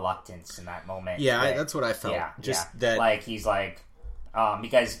more of a reluctance in that moment. Yeah, that's what I felt. Yeah, that, like he's like,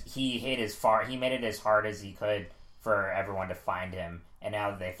 because he made it as hard as he could for everyone to find him, and now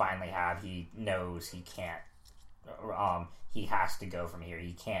that they finally have, he knows he can't. He has to go from here.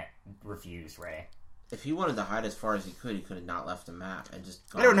 He can't refuse Rey. If he wanted to hide as far as he could have not left the map and just.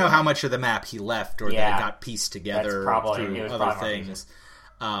 I don't know how much of the map he left, or that it got pieced together through other things.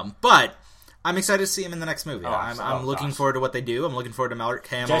 But I'm excited to see him in the next movie. I'm looking forward to what they do. I'm looking forward to Mark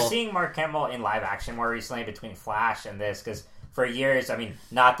Hamill. Just seeing Mark Hamill in live action more recently between Flash and this, because for years, I mean,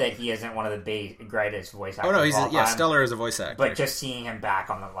 not that he isn't one of the greatest voice actors. Oh no, he's stellar as a voice actor. But just seeing him back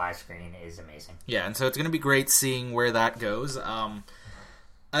on the live screen is amazing. Yeah, and so it's going to be great seeing where that goes.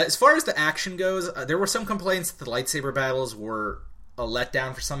 As far as the action goes, there were some complaints that the lightsaber battles were a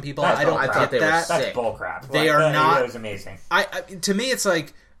letdown for some people. I don't get that. That's bullcrap. They are not. It was amazing. To me, it's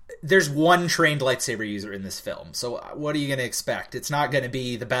like, there's one trained lightsaber user in this film, so what are you going to expect? It's not going to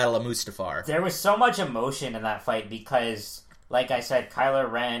be the Battle of Mustafar. There was so much emotion in that fight because, like I said, Kylo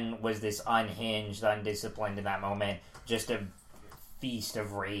Ren was this unhinged, undisciplined in that moment, just a feast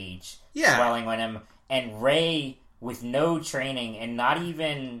of rage swelling on him. And Rey, with no training and not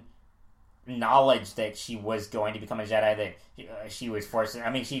even knowledge that she was going to become a Jedi, that she was Force. I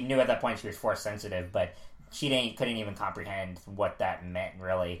mean, she knew at that point she was Force sensitive, but she couldn't even comprehend what that meant,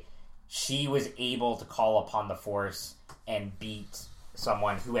 really. She was able to call upon the Force and beat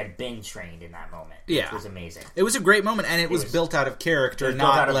someone who had been trained in that moment. Yeah. Which was amazing. It was a great moment, and it was built out of character,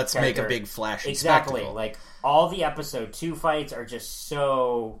 not let's make a big flashy spectacle. Like, all the episode 2 fights are just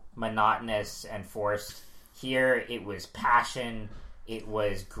so monotonous and forced. Here, it was passion. It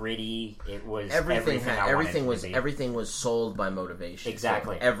was gritty. It was everything was sold by motivation.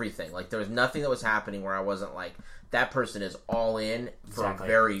 Exactly. So everything. Like, there was nothing that was happening where I wasn't like, that person is all in for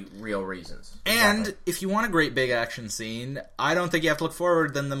very real reasons. And if you want a great big action scene, I don't think you have to look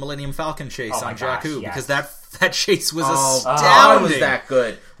forward than the Millennium Falcon chase on Jakku, because that chase was astounding. Was that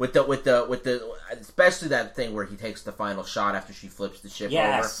good with the especially that thing where he takes the final shot after she flips the ship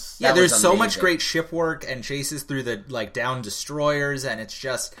over. Yeah, there's so much great ship work and chases through the down destroyers, and it's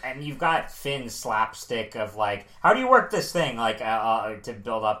just you've got Finn's slapstick of like, how do you work this thing to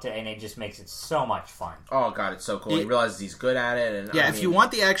build up to, and it just makes it so much fun. Oh god, it's so cool. He realizes he's good at it, and if you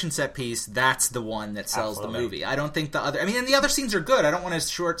want the action set piece, that's the one that sells the movie. I don't think the other. I mean, and the other scenes are good. I don't want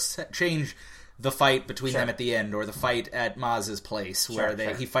to change the fight between them at the end, or the fight at Maz's place, where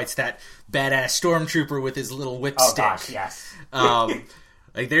he fights that badass stormtrooper with his little whipstick. Oh gosh, yes.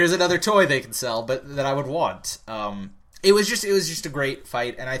 Like, there's another toy they can sell, but that I would want. It was just a great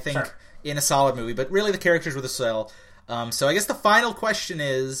fight, and I think in a solid movie. But really, the characters were the sell. So I guess the final question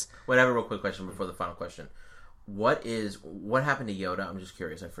is, whatever. Real quick question before the final question. What happened to Yoda? I'm just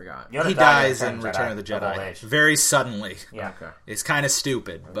curious. I forgot. He dies in Return of the Jedi very suddenly. Yeah, okay. It's kind of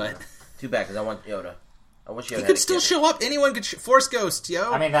stupid, but. Too bad, because I want Yoda. I wish Yoda he could still show up. Anyone could. Force Ghost,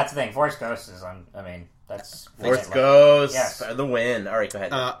 yo. I mean, that's the thing. Force Ghost is on. I mean, that's Force Ghost. Yes, the win. All right, go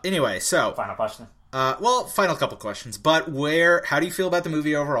ahead. Anyway, so final question. Final couple questions. But how do you feel about the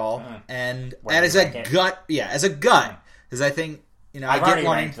movie overall? Mm-hmm. And as a gut, because I think I've already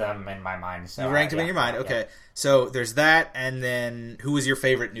ranked them in my mind. So you ranked them in your mind. Okay, yeah. So there's that, and then who was your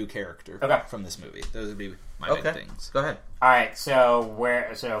favorite new character from this movie? Those would be my big things. Go ahead. All right, so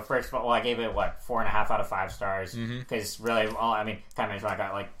first of all, I gave it 4.5 out of 5 stars because really, kind of I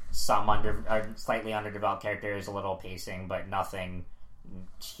got like some slightly underdeveloped characters, a little pacing, but nothing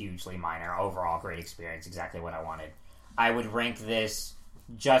hugely minor. Overall, great experience, exactly what I wanted. I would rank this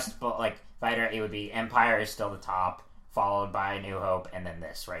fighter. It would be Empire is still the top, followed by New Hope, and then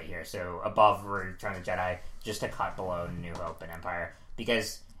this right here. So above Return of the Jedi, just a cut below New Hope and Empire,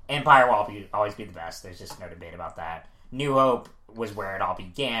 because Empire will always be the best. There's just no debate about that. New Hope was where it all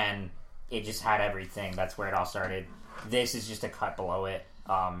began. It just had everything. That's where it all started. This is just a cut below it.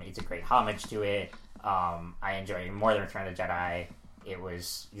 It's a great homage to it. I enjoy it more than Return of the Jedi. It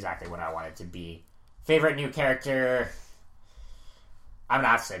was exactly what I wanted to be. Favorite new character? I'm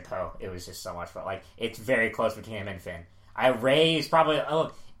not to say Poe. It was just so much fun. Like, it's very close between him and Finn. Rey is probably...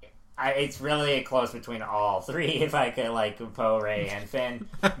 it's really close between all three, if I could, Poe, Rey, and Finn.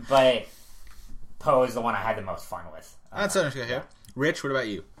 But Poe is the one I had the most fun with. That's understood. Yeah. Rich, what about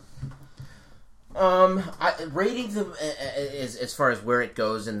you? Rating them as far as where it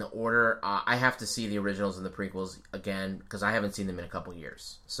goes in the order, I have to see the originals and the prequels again, because I haven't seen them in a couple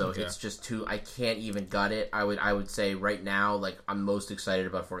years. So it's just I can't even gut it. I would say right now, I'm most excited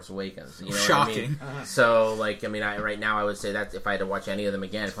about Force Awakens. You know Shocking. What I mean? So, right now I would say that if I had to watch any of them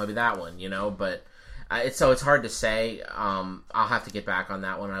again, it'd probably be that one, but it's hard to say. I'll have to get back on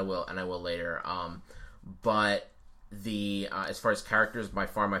that one, and I will later. But as far as characters, by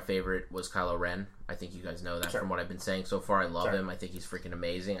far my favorite was Kylo Ren. I think you guys know that from what I've been saying so far. I love him. I think he's freaking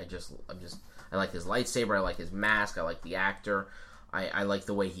amazing. I like his lightsaber. I like his mask. I like the actor. I like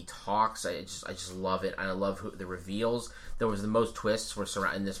the way he talks. I just love it. And I love the reveals. There was the most twists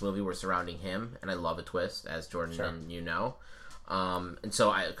in this movie were surrounding him, and I love a twist, as Jordan and you know. And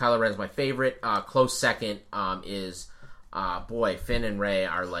so Kylo Ren's my favorite. Close second is Finn and Rey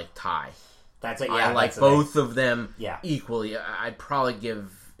are tie. That's it. Yeah, I like both of them equally. I'd probably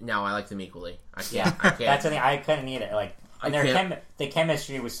give. No, I like them equally. I can't. That's the thing. I couldn't either. The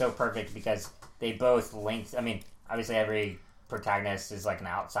chemistry was so perfect because they both linked. I mean, obviously every protagonist is an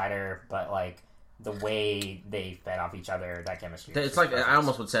outsider, but the way they fed off each other, that chemistry. It's I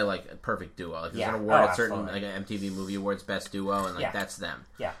almost would say a perfect duo. There's an award at certain an MTV Movie Awards Best Duo, and that's them.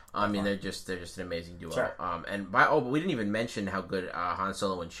 Yeah, I mean they're just an amazing duo. Sure. But we didn't even mention how good Han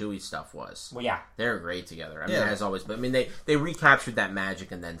Solo and Chewie stuff was. Well, yeah, they're great together. I mean, as always. But I mean, they recaptured that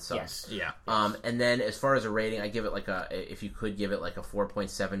magic and then some. Yes. Yeah. And then as far as a rating, I give it if you could give it a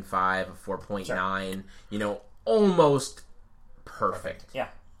 4.75, a 4.9. Almost perfect. Yeah.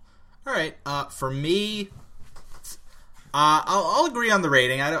 All right. For me, I'll agree on the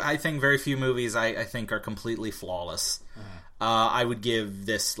rating. I think very few movies I think are completely flawless. I would give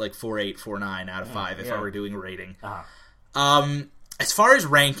this 4.8, 4.9 out of 5 if I were doing a rating. And As far as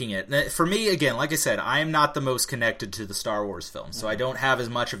ranking it, for me, again, like I said, I am not the most connected to the Star Wars films, so I don't have as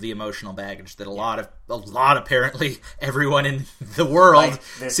much of the emotional baggage that a lot apparently everyone in the world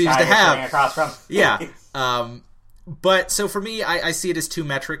seems to have. Across from. Yeah. But so for me, I see it as two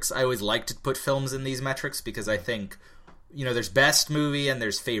metrics. I always like to put films in these metrics because I think, there's best movie and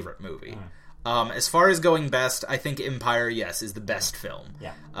there's favorite movie. As far as going best, I think Empire, yes, is the best film.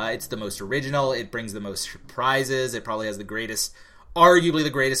 Yeah. It's the most original. It brings the most surprises. It probably has arguably the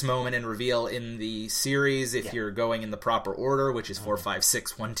greatest moment and reveal in the series if you're going in the proper order, which is 4, 5,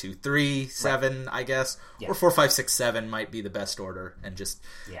 6, 1, 2, 3, 7, I guess. Yeah. Or 4, 5, 6, 7 might be the best order, and just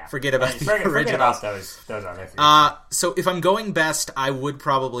forget about the originals. Forget about those other three. So if I'm going best, I would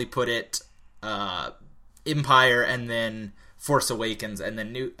probably put it Empire and then Force Awakens and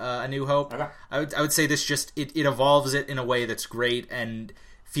then A New Hope. Okay. I would say this just it evolves it in a way that's great and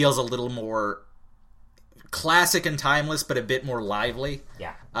feels a little more classic and timeless, but a bit more lively.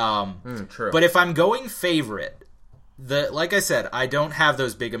 Yeah. True. But if I'm going favorite, like I said, I don't have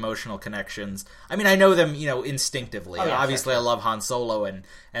those big emotional connections. I mean, I know them, instinctively. Oh, yeah, obviously, sure. I love Han Solo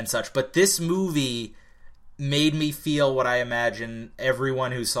and such, but this movie made me feel what I imagine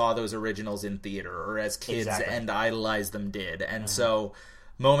everyone who saw those originals in theater or as kids and idolized them did. And so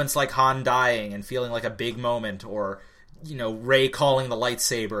moments like Han dying and feeling like a big moment, or Rey calling the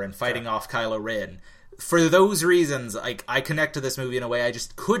lightsaber and fighting off Kylo Ren. For those reasons, I connect to this movie in a way I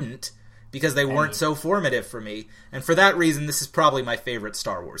just couldn't because they weren't so formative for me. And for that reason, this is probably my favorite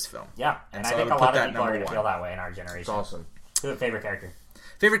Star Wars film. Yeah, and so I think a lot of people are going to feel that way in our generation. It's awesome. Who's favorite character?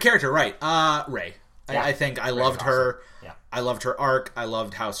 Favorite character, right. Rey. Yeah. I think I loved her. Awesome. Yeah. I loved her arc. I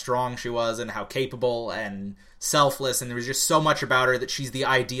loved how strong she was and how capable and selfless. And there was just so much about her that she's the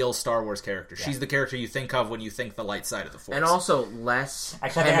ideal Star Wars character. Yeah. She's the character you think of when you think the light side of the Force. And also less...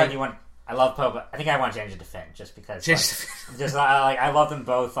 Actually, I love Poe, but I think I want James to Finn just because. I love them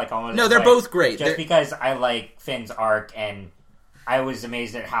both. Almost. No, they're both great. Because I like Finn's arc, and I was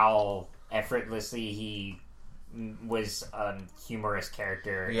amazed at how effortlessly he was a humorous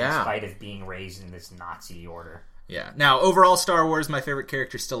character in spite of being raised in this Nazi order. Yeah. Now, overall, Star Wars, my favorite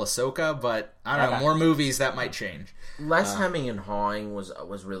character is still Ahsoka, but I don't know, more movies that might change. Less hemming and hawing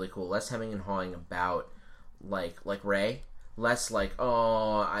was really cool. Less hemming and hawing about like Rey. Less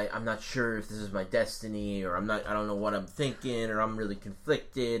I'm not sure if this is my destiny, or I don't know what I'm thinking, or I'm really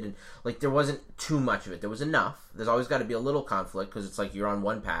conflicted, and there wasn't too much of it. There was enough. There's always got to be a little conflict because it's you're on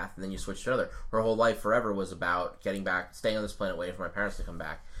one path and then you switch to another. Her whole life forever was about getting back, staying on this planet, waiting for my parents to come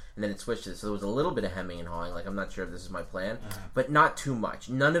back, and then it switched to this. So there was a little bit of hemming and hawing, I'm not sure if this is my plan, but not too much.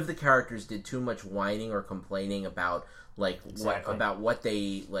 None of the characters did too much whining or complaining about about what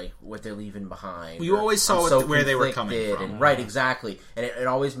they're leaving behind. You always saw where they were coming from. Right, exactly. And it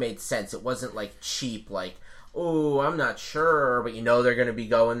always made sense. It wasn't cheap, oh, I'm not sure, but they're going to be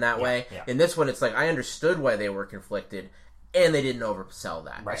going that way. Yeah. In this one, it's I understood why they were conflicted, and they didn't oversell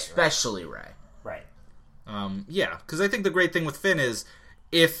that, especially Rey. Right. Yeah, because I think the great thing with Finn is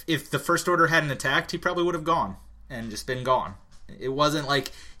if the First Order hadn't attacked, he probably would have gone and just been gone. It wasn't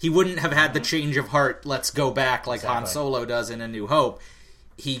he wouldn't have had the change of heart, let's go back Han Solo does in A New Hope.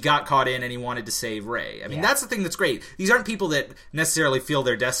 He got caught in and he wanted to save Rey. I mean, that's the thing that's great. These aren't people that necessarily feel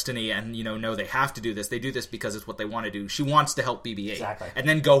their destiny and, know they have to do this. They do this because it's what they want to do. She wants to help BB-8 and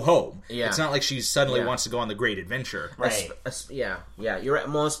then go home. Yeah. It's not like she suddenly wants to go on the great adventure. Right. Yeah, you're right.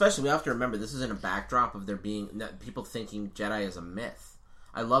 Well, especially we have to remember this is in a backdrop of there being people thinking Jedi is a myth.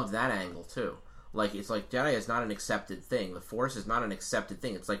 I love that angle, too. It's Jedi is not an accepted thing. The Force is not an accepted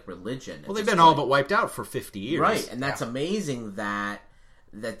thing. It's like religion. Well, they've been all but wiped out for 50 years. Right, and that's amazing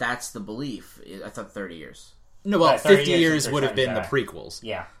that's the belief. I thought 30 years. No, well, 50 years would have been the prequels.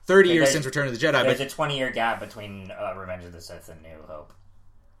 Yeah. 30 years since Return of the Jedi. There's a 20-year gap between Revenge of the Sith and New Hope.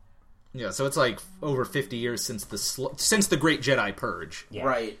 Yeah, so it's over 50 years since the Great Jedi Purge. Yeah.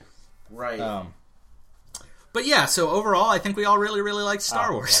 Right. But yeah, so overall, I think we all really, really liked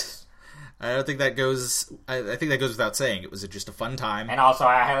Star Wars. Yes. I don't think that goes. I think that goes without saying. It was just a fun time, and also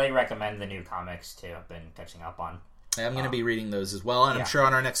I highly recommend the new comics too. I've been catching up on. I'm going to be reading those as well, and I'm sure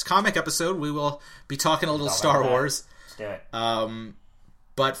on our next comic episode we will be talking a little Star Wars. Let's do it.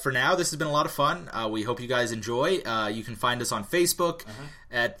 But for now, this has been a lot of fun. We hope you guys enjoy. You can find us on Facebook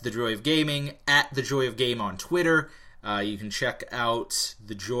at The Joy of Gaming, at The Joy of Game on Twitter. You can check out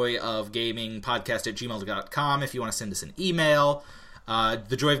The Joy of Gaming podcast at gmail.com if you want to send us an email.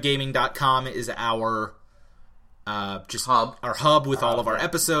 TheJoyOfGaming.com is our hub with all of our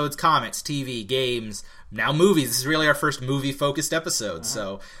episodes, comics, TV, games, now movies. This is really our first movie-focused episode,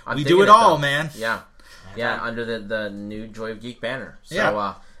 so we do it all, man. Yeah, under the new Joy of Geek banner.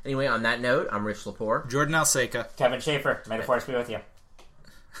 So, anyway, on that note, I'm Rich Lepore. Jordan Alseca. Kevin Schaefer. May the Force be with you.